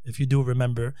you, if you do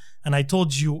remember. And I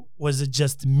told you, was it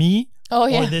just me Oh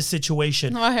yeah. or this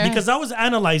situation? Oh, yeah. Because I was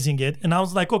analyzing it and I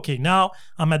was like, okay, now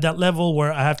I'm at that level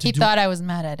where I have to He do. thought I was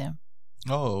mad at him.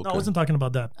 Oh, okay. No, I wasn't talking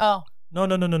about that. Oh. No. I'm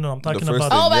The talking first about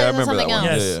thing. Oh, but yeah, I it's remember that something one.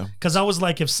 else. yes, Yeah. because I was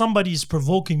like, if somebody's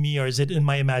provoking me, or is it in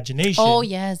my imagination? Oh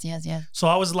yes. So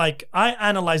I was like, I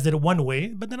analyzed it one way,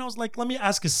 but then I was like, let me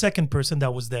ask a second person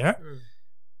that was there,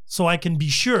 so I can be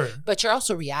sure. But you're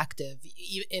also reactive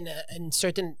in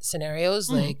certain scenarios.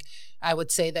 Like I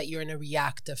would say that you're in a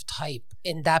reactive type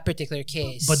in that particular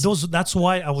case. But that's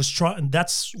why I was trying.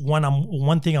 That's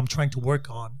one thing I'm trying to work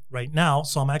on right now.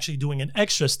 So I'm actually doing an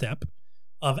extra step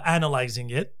of analyzing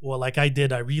it. Well, like I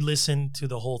did, I re-listened to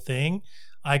the whole thing.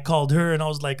 I called her and I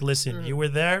was like, listen, you were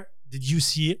there. Did you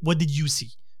see it? What did you see?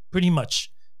 Pretty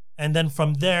much. And then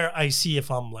from there, I see if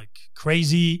I'm like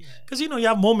crazy. Because, you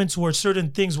have moments where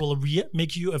certain things will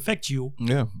affect you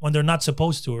Yeah. when they're not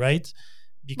supposed to, right?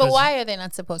 But why are they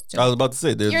not supposed to? I was about to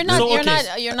say, You're not. So, you're okay.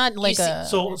 not. You're not like a.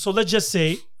 So let's just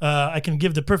say I can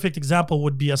give the perfect example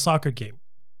would be a soccer game.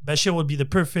 Bashir would be the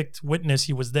perfect witness.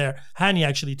 He was there. Hani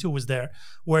actually too was there.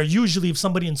 Where usually if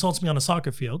somebody insults me on a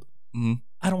soccer field,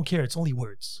 I don't care. It's only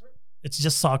words. It's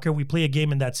just soccer. We play a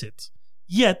game and that's it.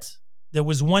 Yet there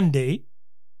was one day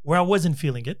where I wasn't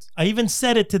feeling it. I even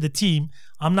said it to the team.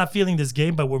 I'm not feeling this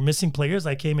game, but we're missing players.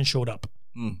 I came and showed up.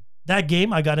 That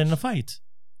game, I got in a fight.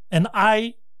 And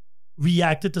I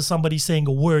reacted to somebody saying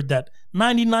a word that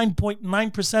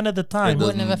 99.9% of the time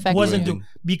wouldn't have affected wasn't you.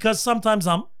 because sometimes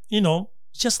I'm,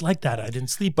 just like that. I didn't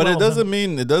sleep But well. it doesn't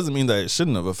mean that it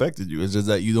shouldn't have affected you. It's just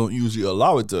that you don't usually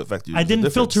allow it to affect you. I There's a didn't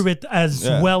difference. filter it as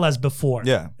well as before.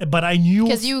 Yeah. But I knew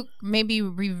Because you maybe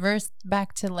reversed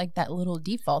back to like that little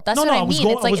default. That's No, what no, I I was mean.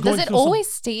 going- It's I like, was going does it through some-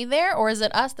 always stay there, or is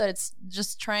it us that it's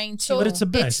just trying to? but it's the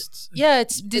It's- best. yeah,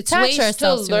 it's Detach ways to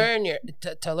ourselves to it. learn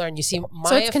to learn. You see, my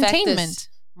so it's effect containment.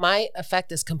 my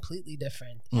effect is completely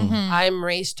different. Mhm. I'm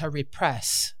raised to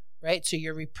repress, right? So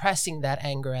you're repressing that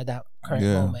anger at that current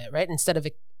Yeah. moment, right? Instead of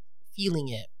feeling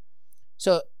it.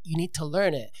 So you need to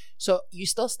learn it. So you're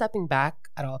still stepping back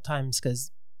at all times because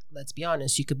let's be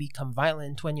honest, you could become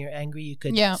violent when you're angry. You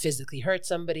could Yeah. physically hurt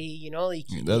somebody, like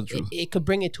that's true. it could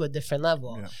bring it to a different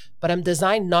level. Yeah. But I'm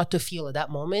designed not to feel at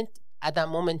that moment. At that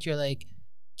moment, you're like,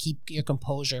 keep your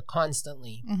composure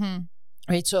constantly. Mhm.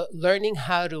 Right. So learning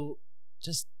how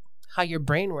your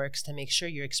brain works to make sure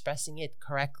you're expressing it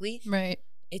correctly. Right.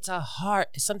 It's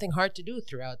something hard to do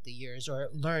throughout the years or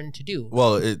learn to do.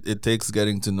 Well, it takes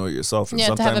getting to know yourself. And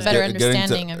Yeah, to have a sometimes better getting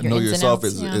understanding of your know ins and yourself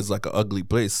outs, is yeah. is like an ugly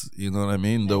place. You know what I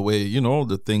mean? The way,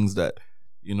 the things that,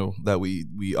 that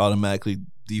we automatically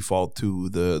default to,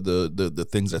 the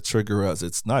things that trigger us,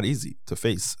 it's not easy to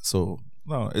face. So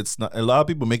no, it's not. A lot of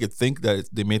people make it think that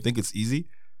they may think it's easy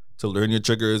to learn your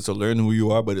triggers, to learn who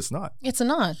you are, but it's not. It's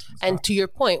not. And to your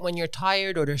point, when you're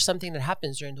tired or there's something that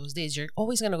happens during those days, you're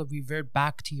always gonna revert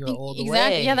back to your old Exactly.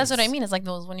 ways. Yeah, that's what I mean. It's like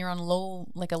those when you're on low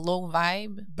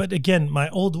vibe. But again,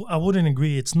 I wouldn't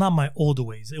agree. It's not my old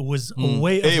ways. It was a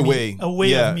way of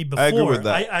Yeah, of me before. I agree with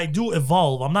that. I do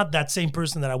evolve. I'm not that same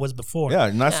person that I was before. Yeah,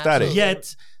 not static. Absolutely.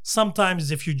 Yet sometimes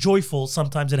if you're joyful,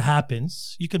 sometimes it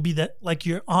happens. You could be that like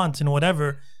your aunt and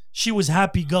whatever. She was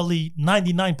happy gully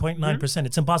 99.9%.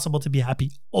 It's impossible to be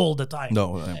happy all the time.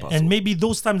 No, impossible. And maybe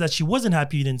those times that she wasn't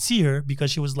happy, you didn't see her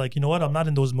because she was like, you know what, I'm not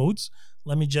in those moods.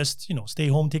 Let me just, stay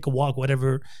home, take a walk,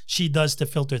 whatever she does to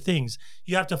filter things.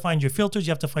 You have to find your filters.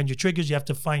 You have to find your triggers. You have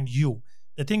to find you.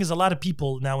 The thing is, a lot of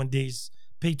people nowadays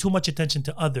pay too much attention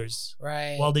to others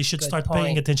Right. while they should Good start point.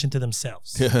 paying attention to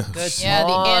themselves. Yeah. Good Yeah,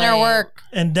 the inner point. work.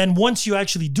 And then once you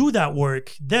actually do that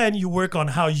work, then you work on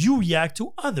how you react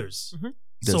to others.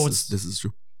 This is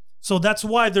true. So that's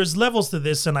why there's levels to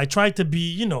this, and I try to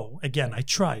be, again, I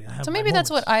try. I have So my maybe that's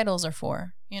what moments. idols are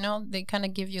for. They kind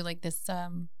of give you like this.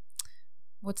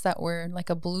 What's that word? Like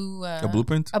a blue. A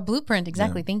blueprint? A blueprint.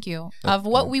 Exactly. Thank you. That's Of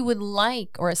what cool. we would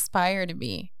like or aspire to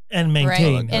be. And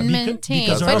maintain. Right, and maintain.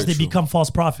 Because or But- else they True. become false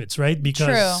prophets, right?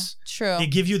 Because True. they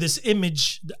give you this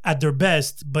image at their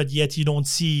best, but yet you don't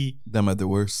see Them at the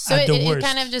worst. So at it, the it worst.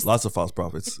 kind of just Lots of false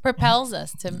prophets. propels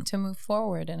us to move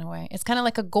forward in a way. It's kind of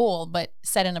like a goal, but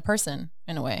set in a person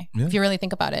in a way. Yeah. If you really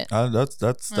think about it. That's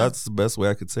Yeah. that's the best way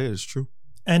I could say it. It's true.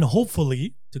 And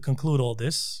hopefully, to conclude all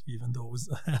this, even though it was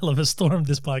a hell of a storm,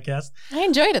 this podcast, I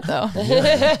enjoyed it though.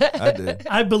 I did.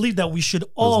 I believe that we should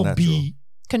all natural. be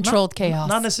Controlled chaos.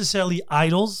 not necessarily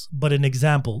idols, but an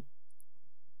example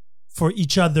for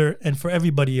each other and for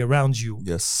everybody around you.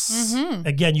 Yes. Mhm.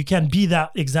 Again, you can't be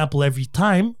that example every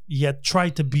time, yet try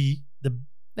to be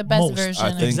The best most. version. I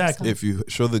of think yourself. if you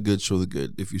show the good, show the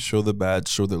good. If you show the bad,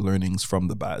 show the learnings from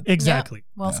the bad. Exactly.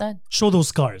 Well Yeah. said. Show those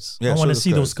scars. I show want to the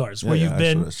see those scars. Yeah, Where yeah, you've I show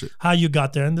been, that shit. how you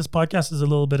got there. And this podcast is a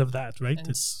little bit of that, right? And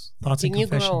It's thoughts and seeing you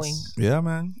confessions. growing. Yeah,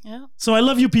 man. Yeah. So I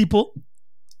love you people.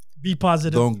 Be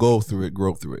positive. Don't go through it,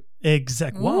 grow through it.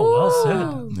 Exactly. Wow, well said.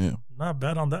 Ooh. Yeah. Not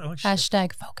bad on that. Oh, shit.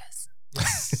 Hashtag focus.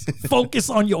 Focus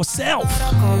on yourself.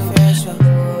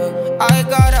 Confession.